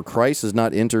says, For Christ has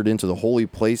not entered into the holy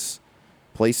places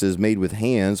made with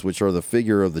hands, which are the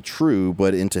figure of the true,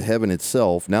 but into heaven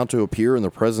itself, now to appear in the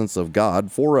presence of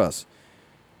God for us.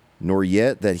 Nor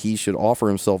yet that he should offer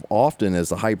himself often, as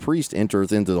the high priest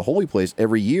entereth into the holy place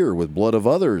every year with blood of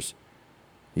others.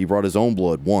 He brought his own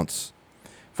blood once.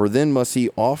 For then must he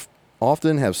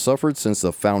often have suffered since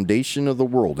the foundation of the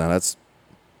world. Now that's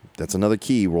another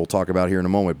key we'll talk about here in a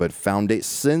moment. But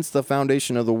since the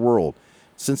foundation of the world,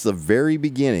 since the very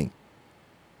beginning.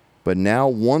 But now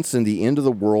once in the end of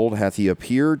the world hath he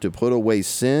appeared to put away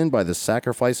sin by the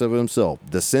sacrifice of himself.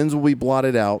 The sins will be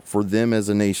blotted out for them as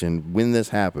a nation when this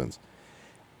happens.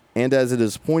 And as it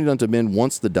is appointed unto men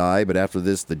once to die, but after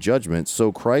this the judgment,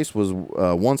 so Christ was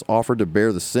once offered to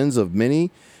bear the sins of many,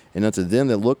 and unto them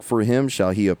that look for him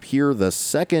shall he appear the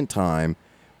second time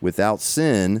without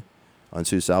sin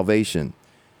unto salvation.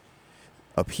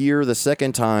 Appear the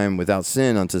second time without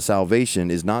sin unto salvation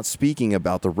is not speaking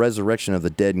about the resurrection of the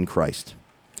dead in Christ.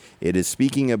 It is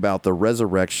speaking about the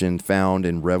resurrection found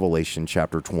in Revelation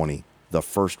chapter 20, the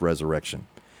first resurrection.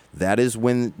 That is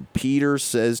when Peter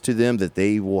says to them that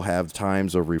they will have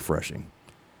times of refreshing.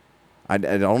 I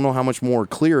don't know how much more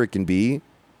clear it can be,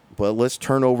 but let's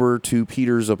turn over to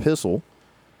Peter's epistle,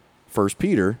 1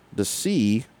 Peter, to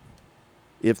see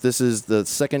if this is the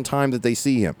second time that they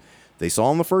see him. They saw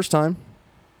him the first time.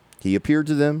 He appeared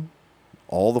to them,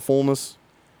 all the fullness,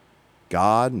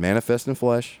 God manifest in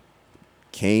flesh,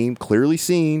 came clearly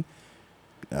seen,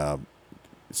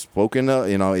 spoken,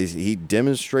 he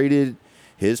demonstrated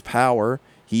his power.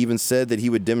 He even said that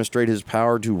he would demonstrate his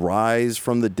power to rise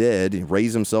from the dead,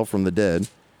 raise himself from the dead.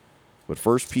 But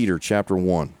 1 Peter chapter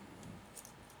 1.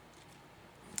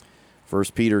 1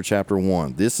 Peter chapter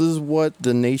 1. This is what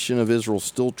the nation of Israel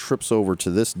still trips over to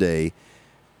this day.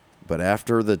 But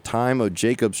after the time of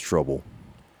Jacob's trouble,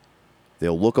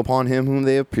 they'll look upon him whom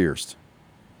they have pierced,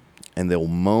 and they'll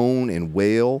moan and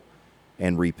wail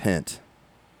and repent,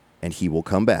 and he will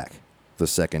come back the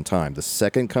second time, the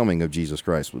second coming of Jesus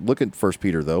Christ. Look at 1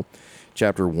 Peter, though,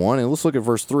 chapter 1, and let's look at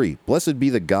verse 3. Blessed be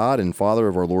the God and Father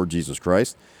of our Lord Jesus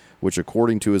Christ, which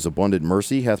according to his abundant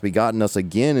mercy hath begotten us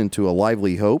again unto a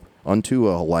lively hope,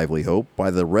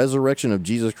 by the resurrection of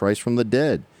Jesus Christ from the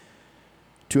dead,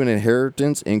 to an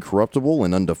inheritance incorruptible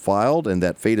and undefiled, and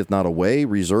that fadeth not away,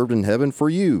 reserved in heaven for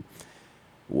you.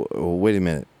 Wait a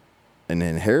minute. An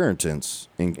inheritance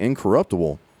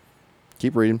incorruptible.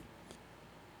 Keep reading.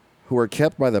 Who are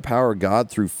kept by the power of God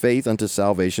through faith unto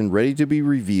salvation, ready to be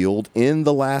revealed in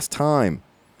the last time.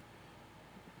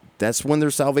 That's when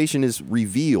their salvation is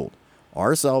revealed.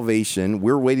 Our salvation,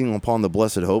 we're waiting upon the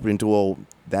blessed hope until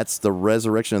that's the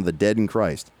resurrection of the dead in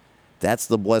Christ. That's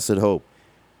the blessed hope.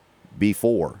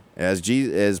 Before, as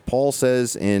Paul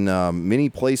says in many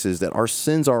places, that our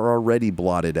sins are already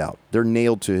blotted out. They're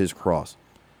nailed to his cross.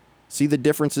 See the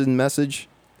difference in message?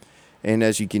 And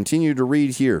as you continue to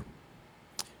read here,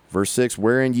 verse 6,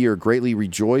 wherein ye are greatly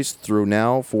rejoiced through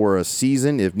now for a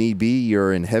season, if need be, ye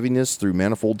are in heaviness through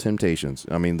manifold temptations.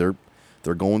 I mean, they're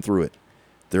going through it.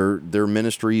 Their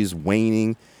ministry is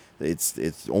waning.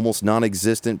 It's almost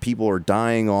non-existent. People are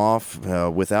dying off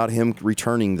without him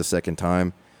returning the second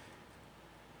time.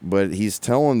 But he's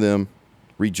telling them,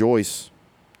 rejoice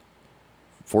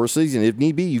for a season. If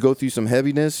need be, you go through some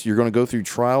heaviness. You're going to go through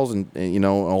trials and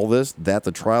all this. That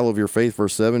the trial of your faith,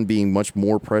 verse 7, being much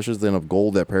more precious than of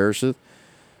gold that perisheth,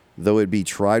 though it be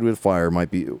tried with fire,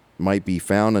 might be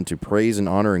found unto praise and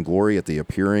honor and glory at the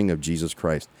appearing of Jesus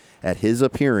Christ. At his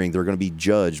appearing, they're going to be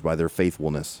judged by their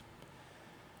faithfulness,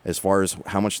 as far as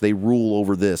how much they rule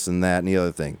over this and that and the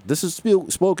other thing. This is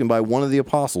spoken by one of the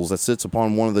apostles that sits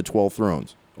upon one of the 12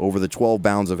 thrones, over the 12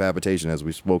 bounds of habitation, as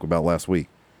we spoke about last week.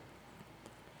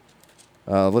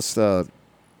 Let's,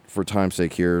 for time's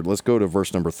sake here, let's go to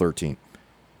verse number 13.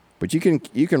 But you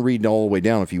can read all the way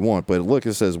down if you want. But look,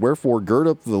 it says, wherefore gird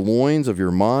up the loins of your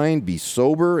mind, be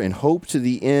sober, and hope to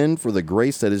the end for the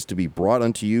grace that is to be brought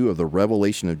unto you of the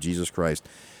revelation of Jesus Christ.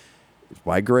 It's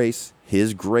by grace,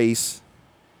 his grace,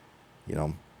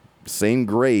 same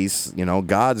grace,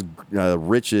 God's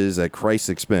riches at Christ's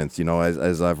expense,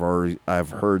 as I've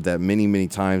heard that many, many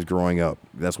times growing up.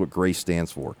 That's what grace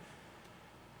stands for.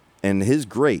 And his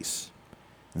grace,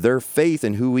 their faith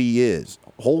in who he is,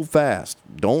 hold fast.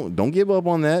 Don't give up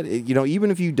on that. Even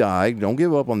if you die, don't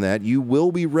give up on that. You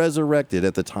will be resurrected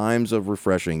at the times of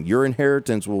refreshing. Your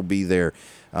inheritance will be there.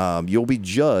 You'll be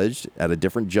judged at a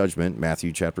different judgment.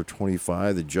 Matthew chapter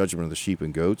 25, the judgment of the sheep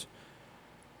and goats.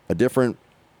 A different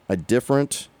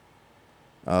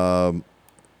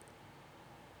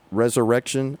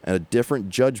resurrection and a different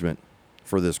judgment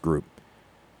for this group.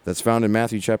 That's found in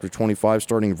Matthew chapter 25,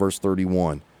 starting in verse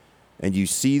 31. And you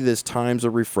see this times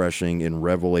of refreshing in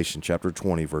Revelation chapter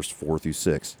 20, verse 4 through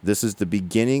 6. This is the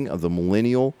beginning of the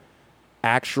millennial,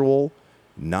 actual,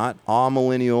 not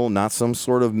amillennial, not some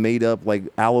sort of made-up like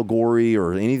allegory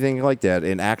or anything like that,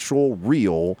 an actual,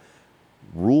 real,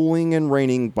 ruling and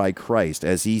reigning by Christ,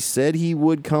 as he said he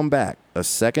would come back a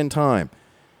second time,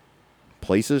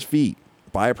 place his feet,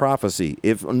 by prophecy.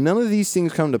 If none of these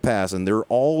things come to pass and they're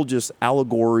all just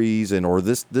allegories or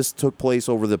this took place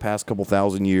over the past couple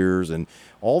thousand years and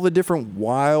all the different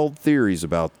wild theories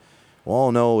about,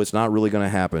 well, no, it's not really going to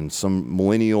happen. Some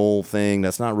millennial thing,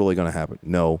 that's not really going to happen.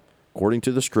 No, according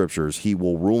to the scriptures, he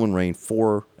will rule and reign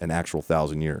for an actual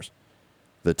 1,000 years.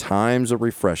 The times of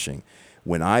refreshing.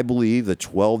 When I believe the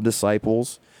 12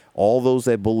 disciples, all those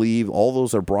that believe, all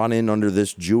those that are brought in under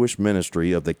this Jewish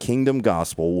ministry of the kingdom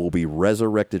gospel will be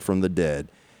resurrected from the dead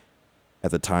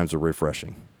at the times of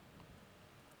refreshing.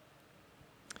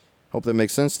 Hope that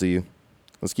makes sense to you.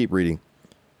 Let's keep reading.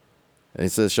 And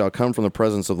it says, shall come from the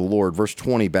presence of the Lord. Verse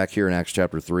 20 back here in Acts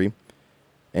chapter 3.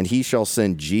 And he shall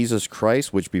send Jesus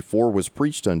Christ, which before was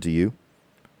preached unto you,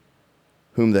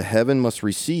 whom the heaven must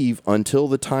receive until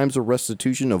the times of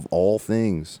restitution of all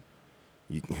things.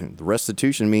 The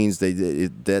restitution means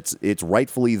it's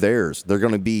rightfully theirs. They're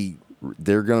going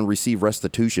to receive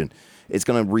restitution. It's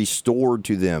going to be restored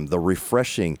to them. The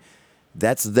refreshing,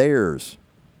 that's theirs,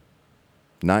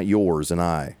 not yours and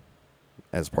I,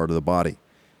 as part of the body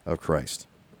of Christ,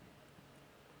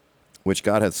 which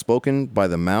God hath spoken by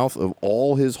the mouth of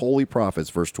all his holy prophets,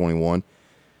 verse 21,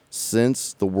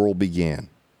 since the world began.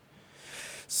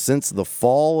 Since the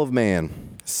fall of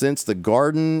man, since the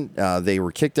garden, they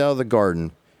were kicked out of the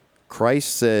garden,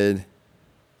 Christ said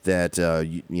that,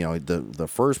 the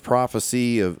first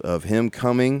prophecy of him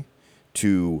coming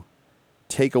to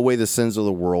take away the sins of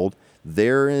the world,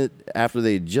 there, after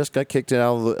they just got kicked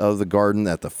out of the garden,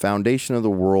 at the foundation of the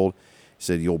world, he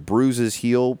said, you'll bruise his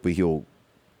heel, but he'll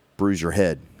bruise your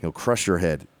head. He'll crush your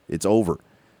head. It's over.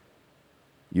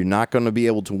 You're not going to be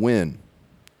able to win.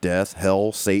 Death,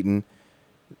 hell, Satan,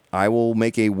 I will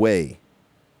make a way.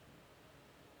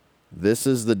 This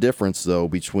is the difference, though,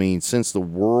 between since the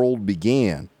world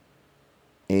began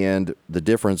and the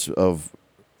difference of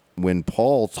when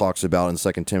Paul talks about in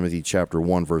 2 Timothy chapter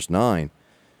 1, verse 9,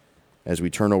 as we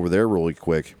turn over there really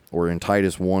quick, or in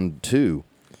Titus 1:2,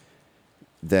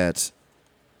 that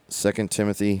 2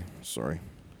 Timothy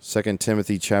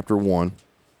chapter 1,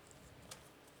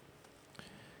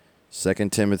 2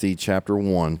 Timothy chapter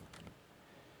 1,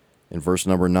 in verse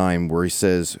number 9, where he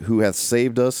says, who hath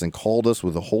saved us and called us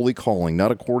with a holy calling,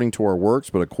 not according to our works,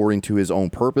 but according to his own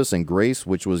purpose and grace,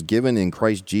 which was given in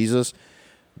Christ Jesus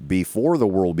before the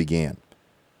world began.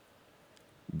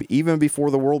 Even before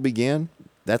the world began,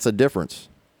 that's a difference.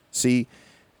 See,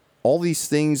 all these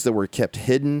things that were kept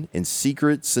hidden in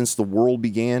secret since the world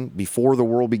began, before the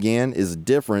world began, is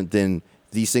different than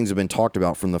these things have been talked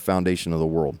about from the foundation of the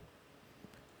world.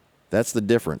 That's the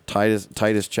difference.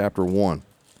 Titus chapter 1.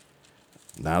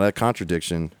 Not a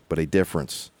contradiction, but a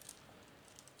difference.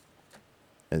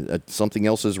 Something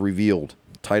else is revealed.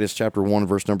 Titus chapter 1,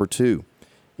 verse number 2.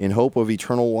 In hope of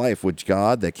eternal life, which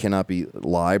God, that cannot be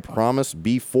lie, promised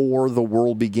before the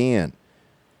world began,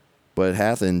 but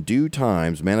hath in due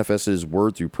times manifested his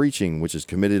word through preaching, which is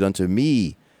committed unto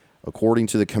me, according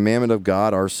to the commandment of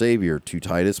God our Savior, to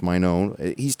Titus mine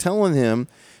own. He's telling him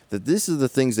that this is the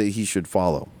things that he should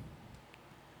follow,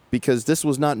 because this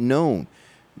was not known.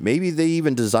 Maybe they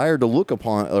even desired to look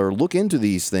upon or look into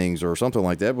these things or something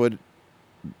like that, but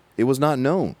it was not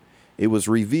known. It was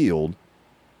revealed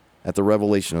at the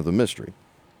revelation of the mystery.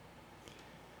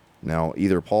 Now,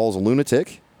 either Paul's a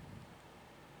lunatic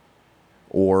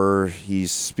or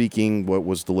he's speaking what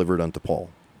was delivered unto Paul.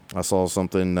 I saw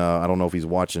something, I don't know if he's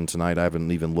watching tonight. I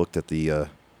haven't even looked at the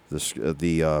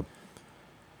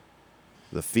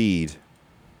feed.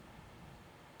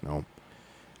 No.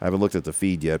 I haven't looked at the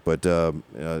feed yet, but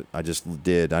I just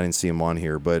did. I didn't see him on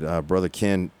here, but Brother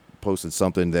Ken posted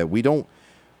something that we don't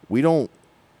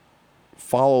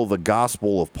follow the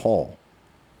gospel of Paul.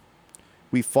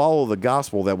 We follow the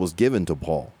gospel that was given to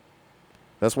Paul.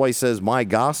 That's why he says my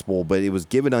gospel, but it was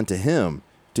given unto him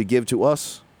to give to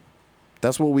us.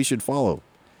 That's what we should follow.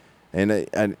 And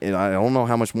I don't know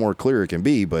how much more clear it can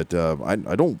be, but I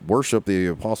don't worship the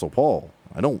Apostle Paul.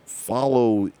 I don't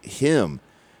follow him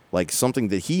like something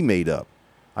that he made up.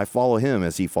 I follow him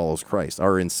as he follows Christ,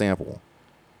 our ensample,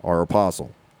 our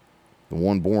apostle, the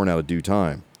one born out of due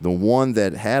time, the one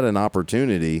that had an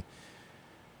opportunity.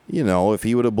 You know, if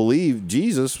he would have believed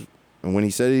Jesus, and when he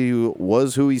said he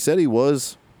was who he said he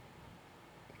was,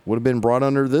 would have been brought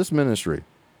under this ministry.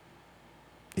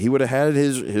 He would have had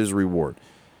his reward.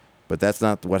 But that's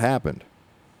not what happened.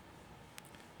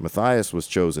 Matthias was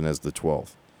chosen as the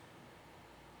 12th.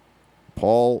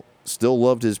 Paul still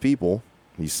loved his people.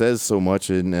 He says so much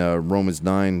in Romans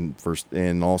 9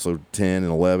 and also 10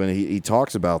 and 11. He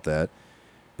talks about that.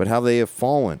 But how they have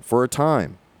fallen for a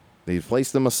time. They've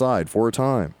placed them aside for a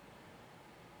time.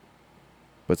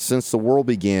 But since the world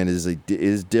began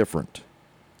is different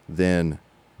than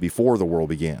before the world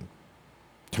began.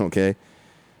 Okay?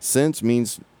 Since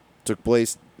means took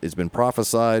place. It's been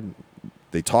prophesied.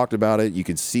 They talked about it. You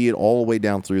can see it all the way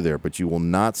down through there. But you will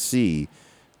not see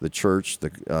the church,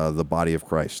 the body of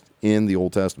Christ in the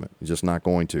Old Testament. You're just not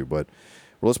going to. But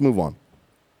let's move on.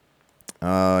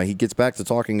 He gets back to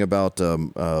talking about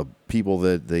people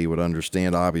that they would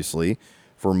understand, obviously.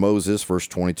 For Moses, verse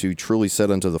 22, truly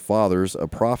said unto the fathers, a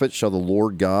prophet shall the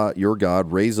Lord God, your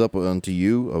God, raise up unto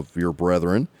you of your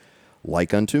brethren,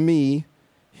 like unto me.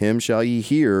 Him shall ye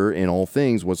hear in all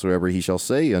things whatsoever he shall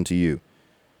say unto you.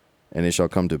 And it shall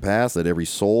come to pass that every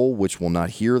soul which will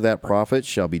not hear that prophet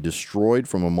shall be destroyed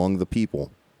from among the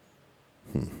people.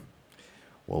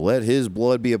 Well, let his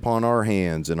blood be upon our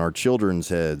hands and our children's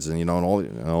heads, and and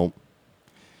all.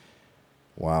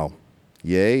 Wow.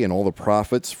 Yea, and all the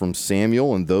prophets from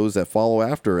Samuel and those that follow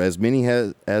after, as many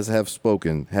as have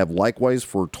spoken, have likewise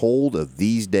foretold of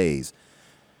these days.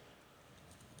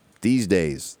 These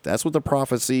days. That's what the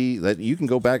prophecy, that you can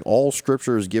go back. All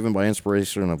scripture is given by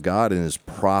inspiration of God and is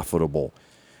profitable.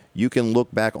 You can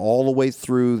look back all the way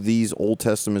through these Old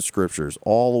Testament scriptures,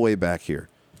 all the way back here,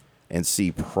 and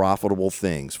see profitable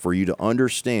things for you to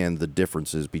understand the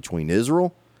differences between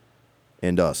Israel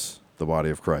and us, the body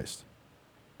of Christ.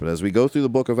 But as we go through the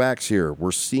book of Acts here,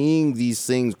 we're seeing these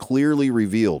things clearly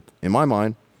revealed. In my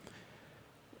mind,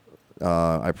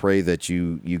 I pray that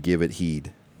you give it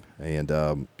heed.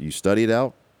 And you study it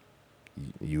out.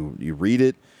 You read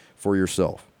it for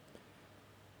yourself.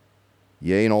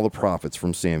 Yea, and all the prophets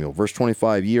from Samuel. Verse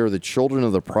 25, ye are the children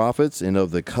of the prophets and of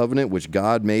the covenant which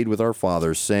God made with our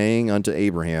fathers, saying unto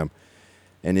Abraham,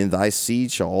 and in thy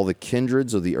seed shall all the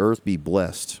kindreds of the earth be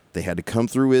blessed. They had to come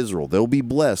through Israel. They'll be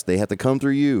blessed. They had to come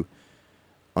through you.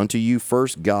 Unto you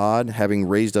first God, having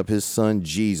raised up his son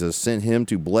Jesus, sent him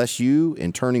to bless you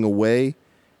in turning away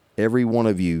every one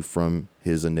of you from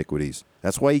his iniquities.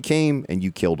 That's why he came and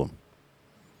you killed him.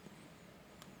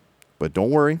 But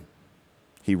don't worry.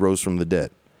 He rose from the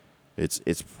dead.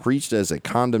 It's preached as a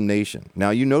condemnation. Now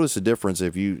you notice the difference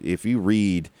if you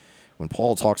read when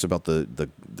Paul talks about the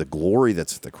glory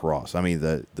that's at the cross. I mean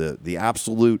the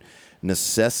absolute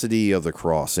necessity of the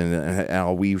cross, and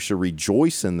how we should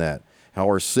rejoice in that. How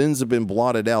our sins have been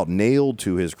blotted out, nailed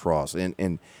to his cross,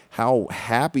 and how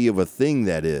happy of a thing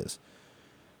that is.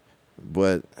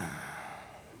 But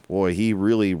boy, he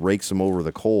really rakes them over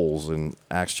the coals in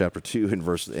Acts chapter 2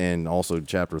 and also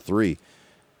chapter 3.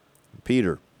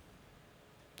 Peter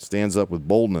stands up with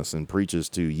boldness and preaches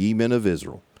to ye men of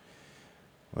Israel.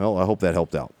 Well, I hope that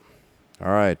helped out.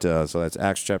 All right, so that's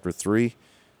Acts chapter 3.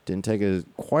 Didn't take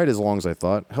quite as long as I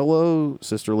thought. Hello,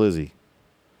 Sister Lizzie.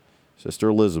 Sister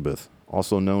Elizabeth,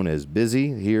 also known as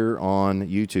Busy here on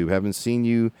YouTube. Haven't seen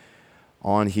you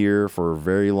on here for a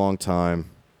very long time.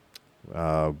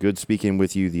 Good speaking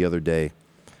with you the other day,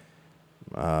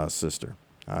 sister.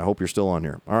 I hope you're still on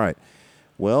here. All right.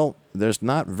 Well, there's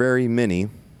not very many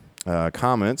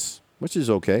comments, which is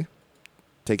okay.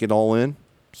 Take it all in,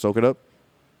 soak it up,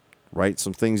 write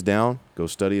some things down, go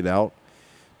study it out.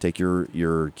 Take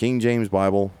your King James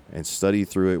Bible and study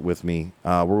through it with me.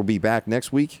 We'll be back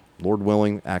next week, Lord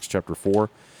willing, Acts chapter 4.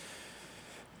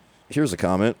 Here's a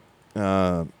comment.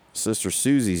 Sister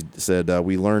Susie said,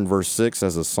 we learned verse 6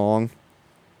 as a song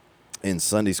in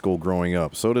Sunday school growing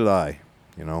up. So did I,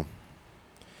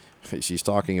 She's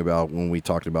talking about when we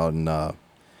talked about in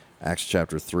Acts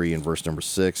chapter 3 and verse number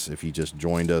 6. If you just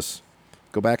joined us,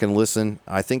 go back and listen.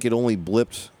 I think it only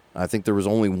blipped. I think there was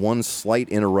only one slight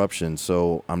interruption,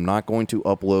 so I'm not going to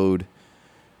upload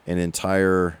an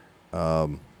entire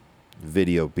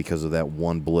video because of that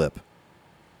one blip.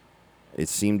 It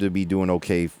seemed to be doing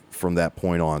okay from that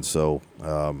point on, so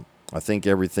I think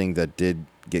everything that did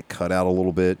get cut out a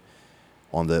little bit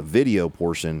on the video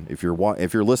portion, if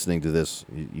you're listening to this,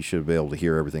 you should be able to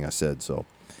hear everything I said. So,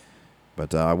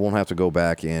 but I won't have to go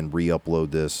back and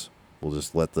re-upload this. We'll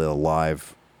just let the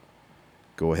live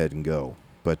go ahead and go.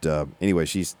 But anyway,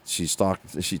 she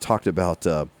talked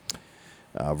about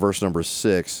verse number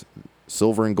 6.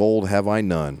 Silver and gold have I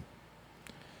none.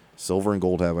 Silver and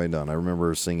gold have I none. I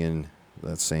remember singing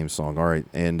that same song. All right,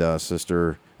 and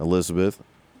Sister Elizabeth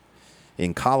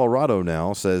in Colorado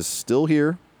now says, still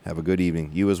here. Have a good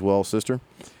evening. You as well, sister.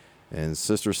 And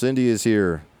Sister Cindy is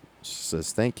here. She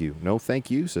says, thank you. No, thank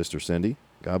you, Sister Cindy.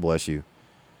 God bless you.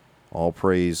 All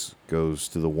praise goes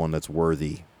to the one that's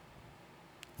worthy.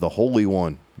 The Holy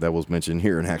One that was mentioned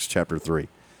here in Acts chapter 3.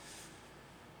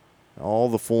 All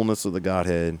the fullness of the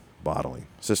Godhead bodily.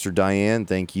 Sister Diane,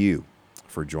 thank you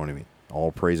for joining me.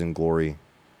 All praise and glory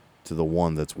to the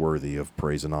one that's worthy of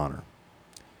praise and honor.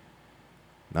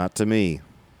 Not to me,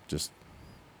 just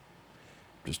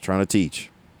trying to teach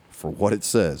for what it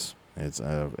says. It's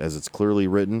as it's clearly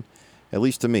written, at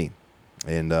least to me.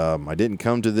 And I didn't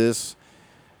come to this,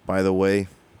 by the way,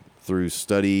 through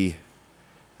study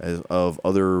of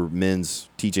other men's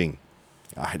teaching.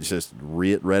 I just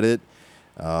read it.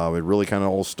 It really kind of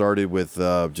all started with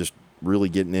just really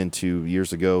getting into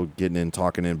years ago,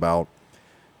 talking about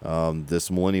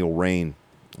this millennial reign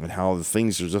and how the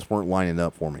things just weren't lining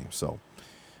up for me. So,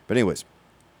 but anyways,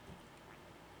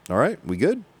 all right, we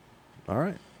good? All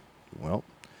right. Well,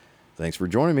 thanks for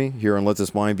joining me here on Let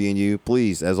This Mind Be in You.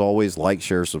 Please, as always, like,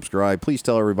 share, subscribe. Please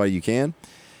tell everybody you can.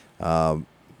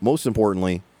 Most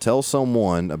importantly, tell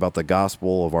someone about the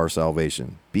gospel of our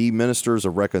salvation. Be ministers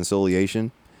of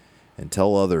reconciliation and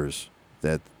tell others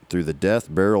that through the death,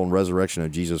 burial, and resurrection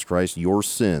of Jesus Christ, your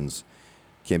sins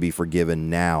can be forgiven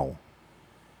now.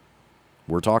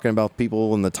 We're talking about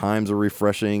people in the times of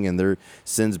refreshing and their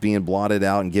sins being blotted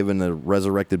out and given a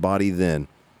resurrected body then.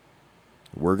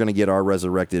 We're going to get our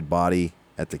resurrected body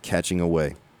at the catching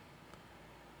away,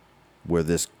 where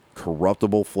this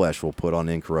corruptible flesh will put on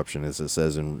incorruption, as it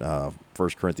says in 1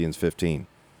 Corinthians 15.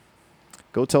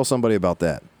 Go tell somebody about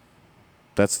that.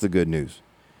 That's the good news.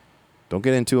 Don't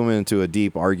get into a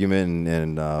deep argument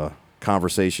and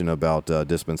conversation about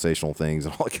dispensational things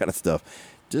and all that kind of stuff.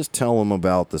 Just tell them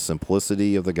about the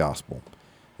simplicity of the gospel.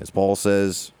 As Paul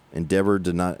says, endeavor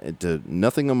to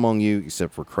nothing among you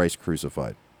except for Christ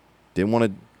crucified. Didn't want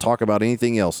to talk about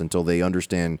anything else until they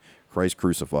understand Christ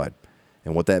crucified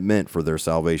and what that meant for their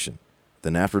salvation.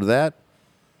 Then after that,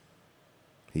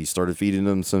 he started feeding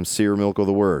them some sincere milk of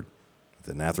the word.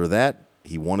 Then after that,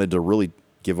 he wanted to really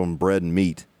give them bread and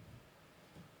meat.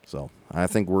 So I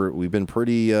think we've been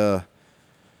pretty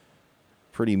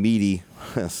meaty,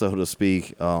 so to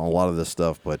speak, a lot of this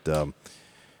stuff. But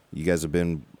you guys have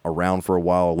been around for a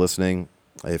while listening.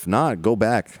 If not, go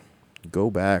back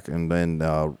and then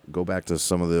go back to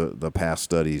some of the past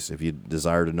studies. If you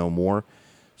desire to know more,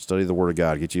 study the Word of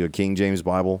God. Get you a King James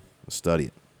Bible, study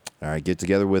it. All right, get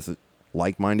together with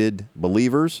like-minded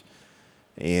believers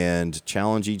and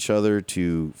challenge each other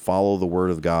to follow the Word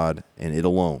of God and it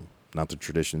alone, not the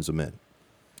traditions of men.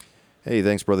 Hey,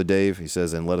 thanks, Brother Dave. He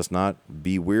says, and let us not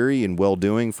be weary in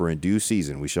well-doing, for in due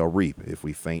season we shall reap if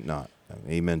we faint not.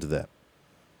 Amen to that.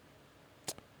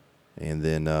 And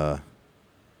then,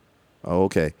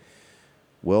 okay.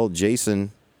 Well,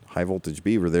 Jason, High Voltage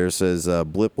Beaver there, says,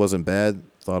 blip wasn't bad.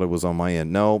 Thought it was on my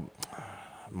end. No,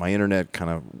 my internet kind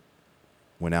of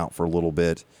went out for a little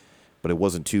bit, but it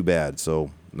wasn't too bad. So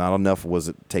not enough was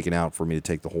it taken out for me to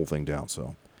take the whole thing down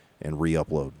and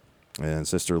re-upload. And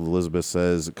Sister Elizabeth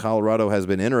says, Colorado has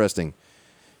been interesting.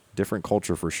 Different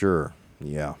culture for sure.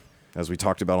 Yeah. As we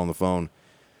talked about on the phone,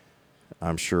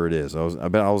 I'm sure it is. I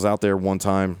was out there one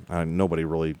time. Nobody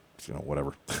really,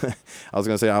 whatever. I was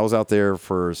going to say I was out there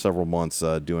for several months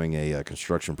doing a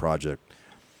construction project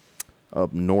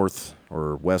up north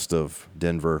or west of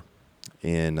Denver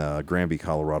in Granby,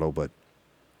 Colorado, but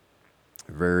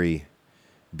very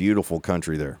beautiful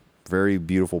country there. Very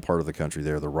beautiful part of the country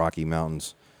there, the Rocky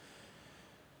Mountains.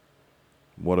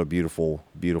 What a beautiful,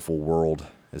 beautiful world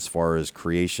as far as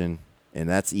creation. And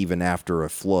that's even after a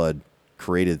flood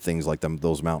created things like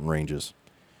those mountain ranges.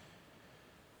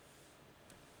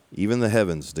 Even the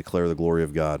heavens declare the glory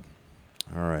of God.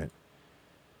 All right.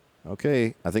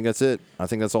 Okay, I think that's it. I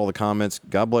think that's all the comments.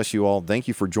 God bless you all. Thank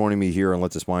you for joining me here on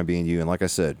Let This Mind Be in You. And like I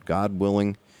said, God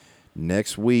willing,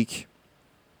 next week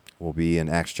we'll be in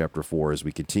Acts chapter 4 as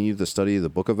we continue the study of the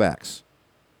book of Acts.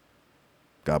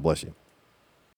 God bless you.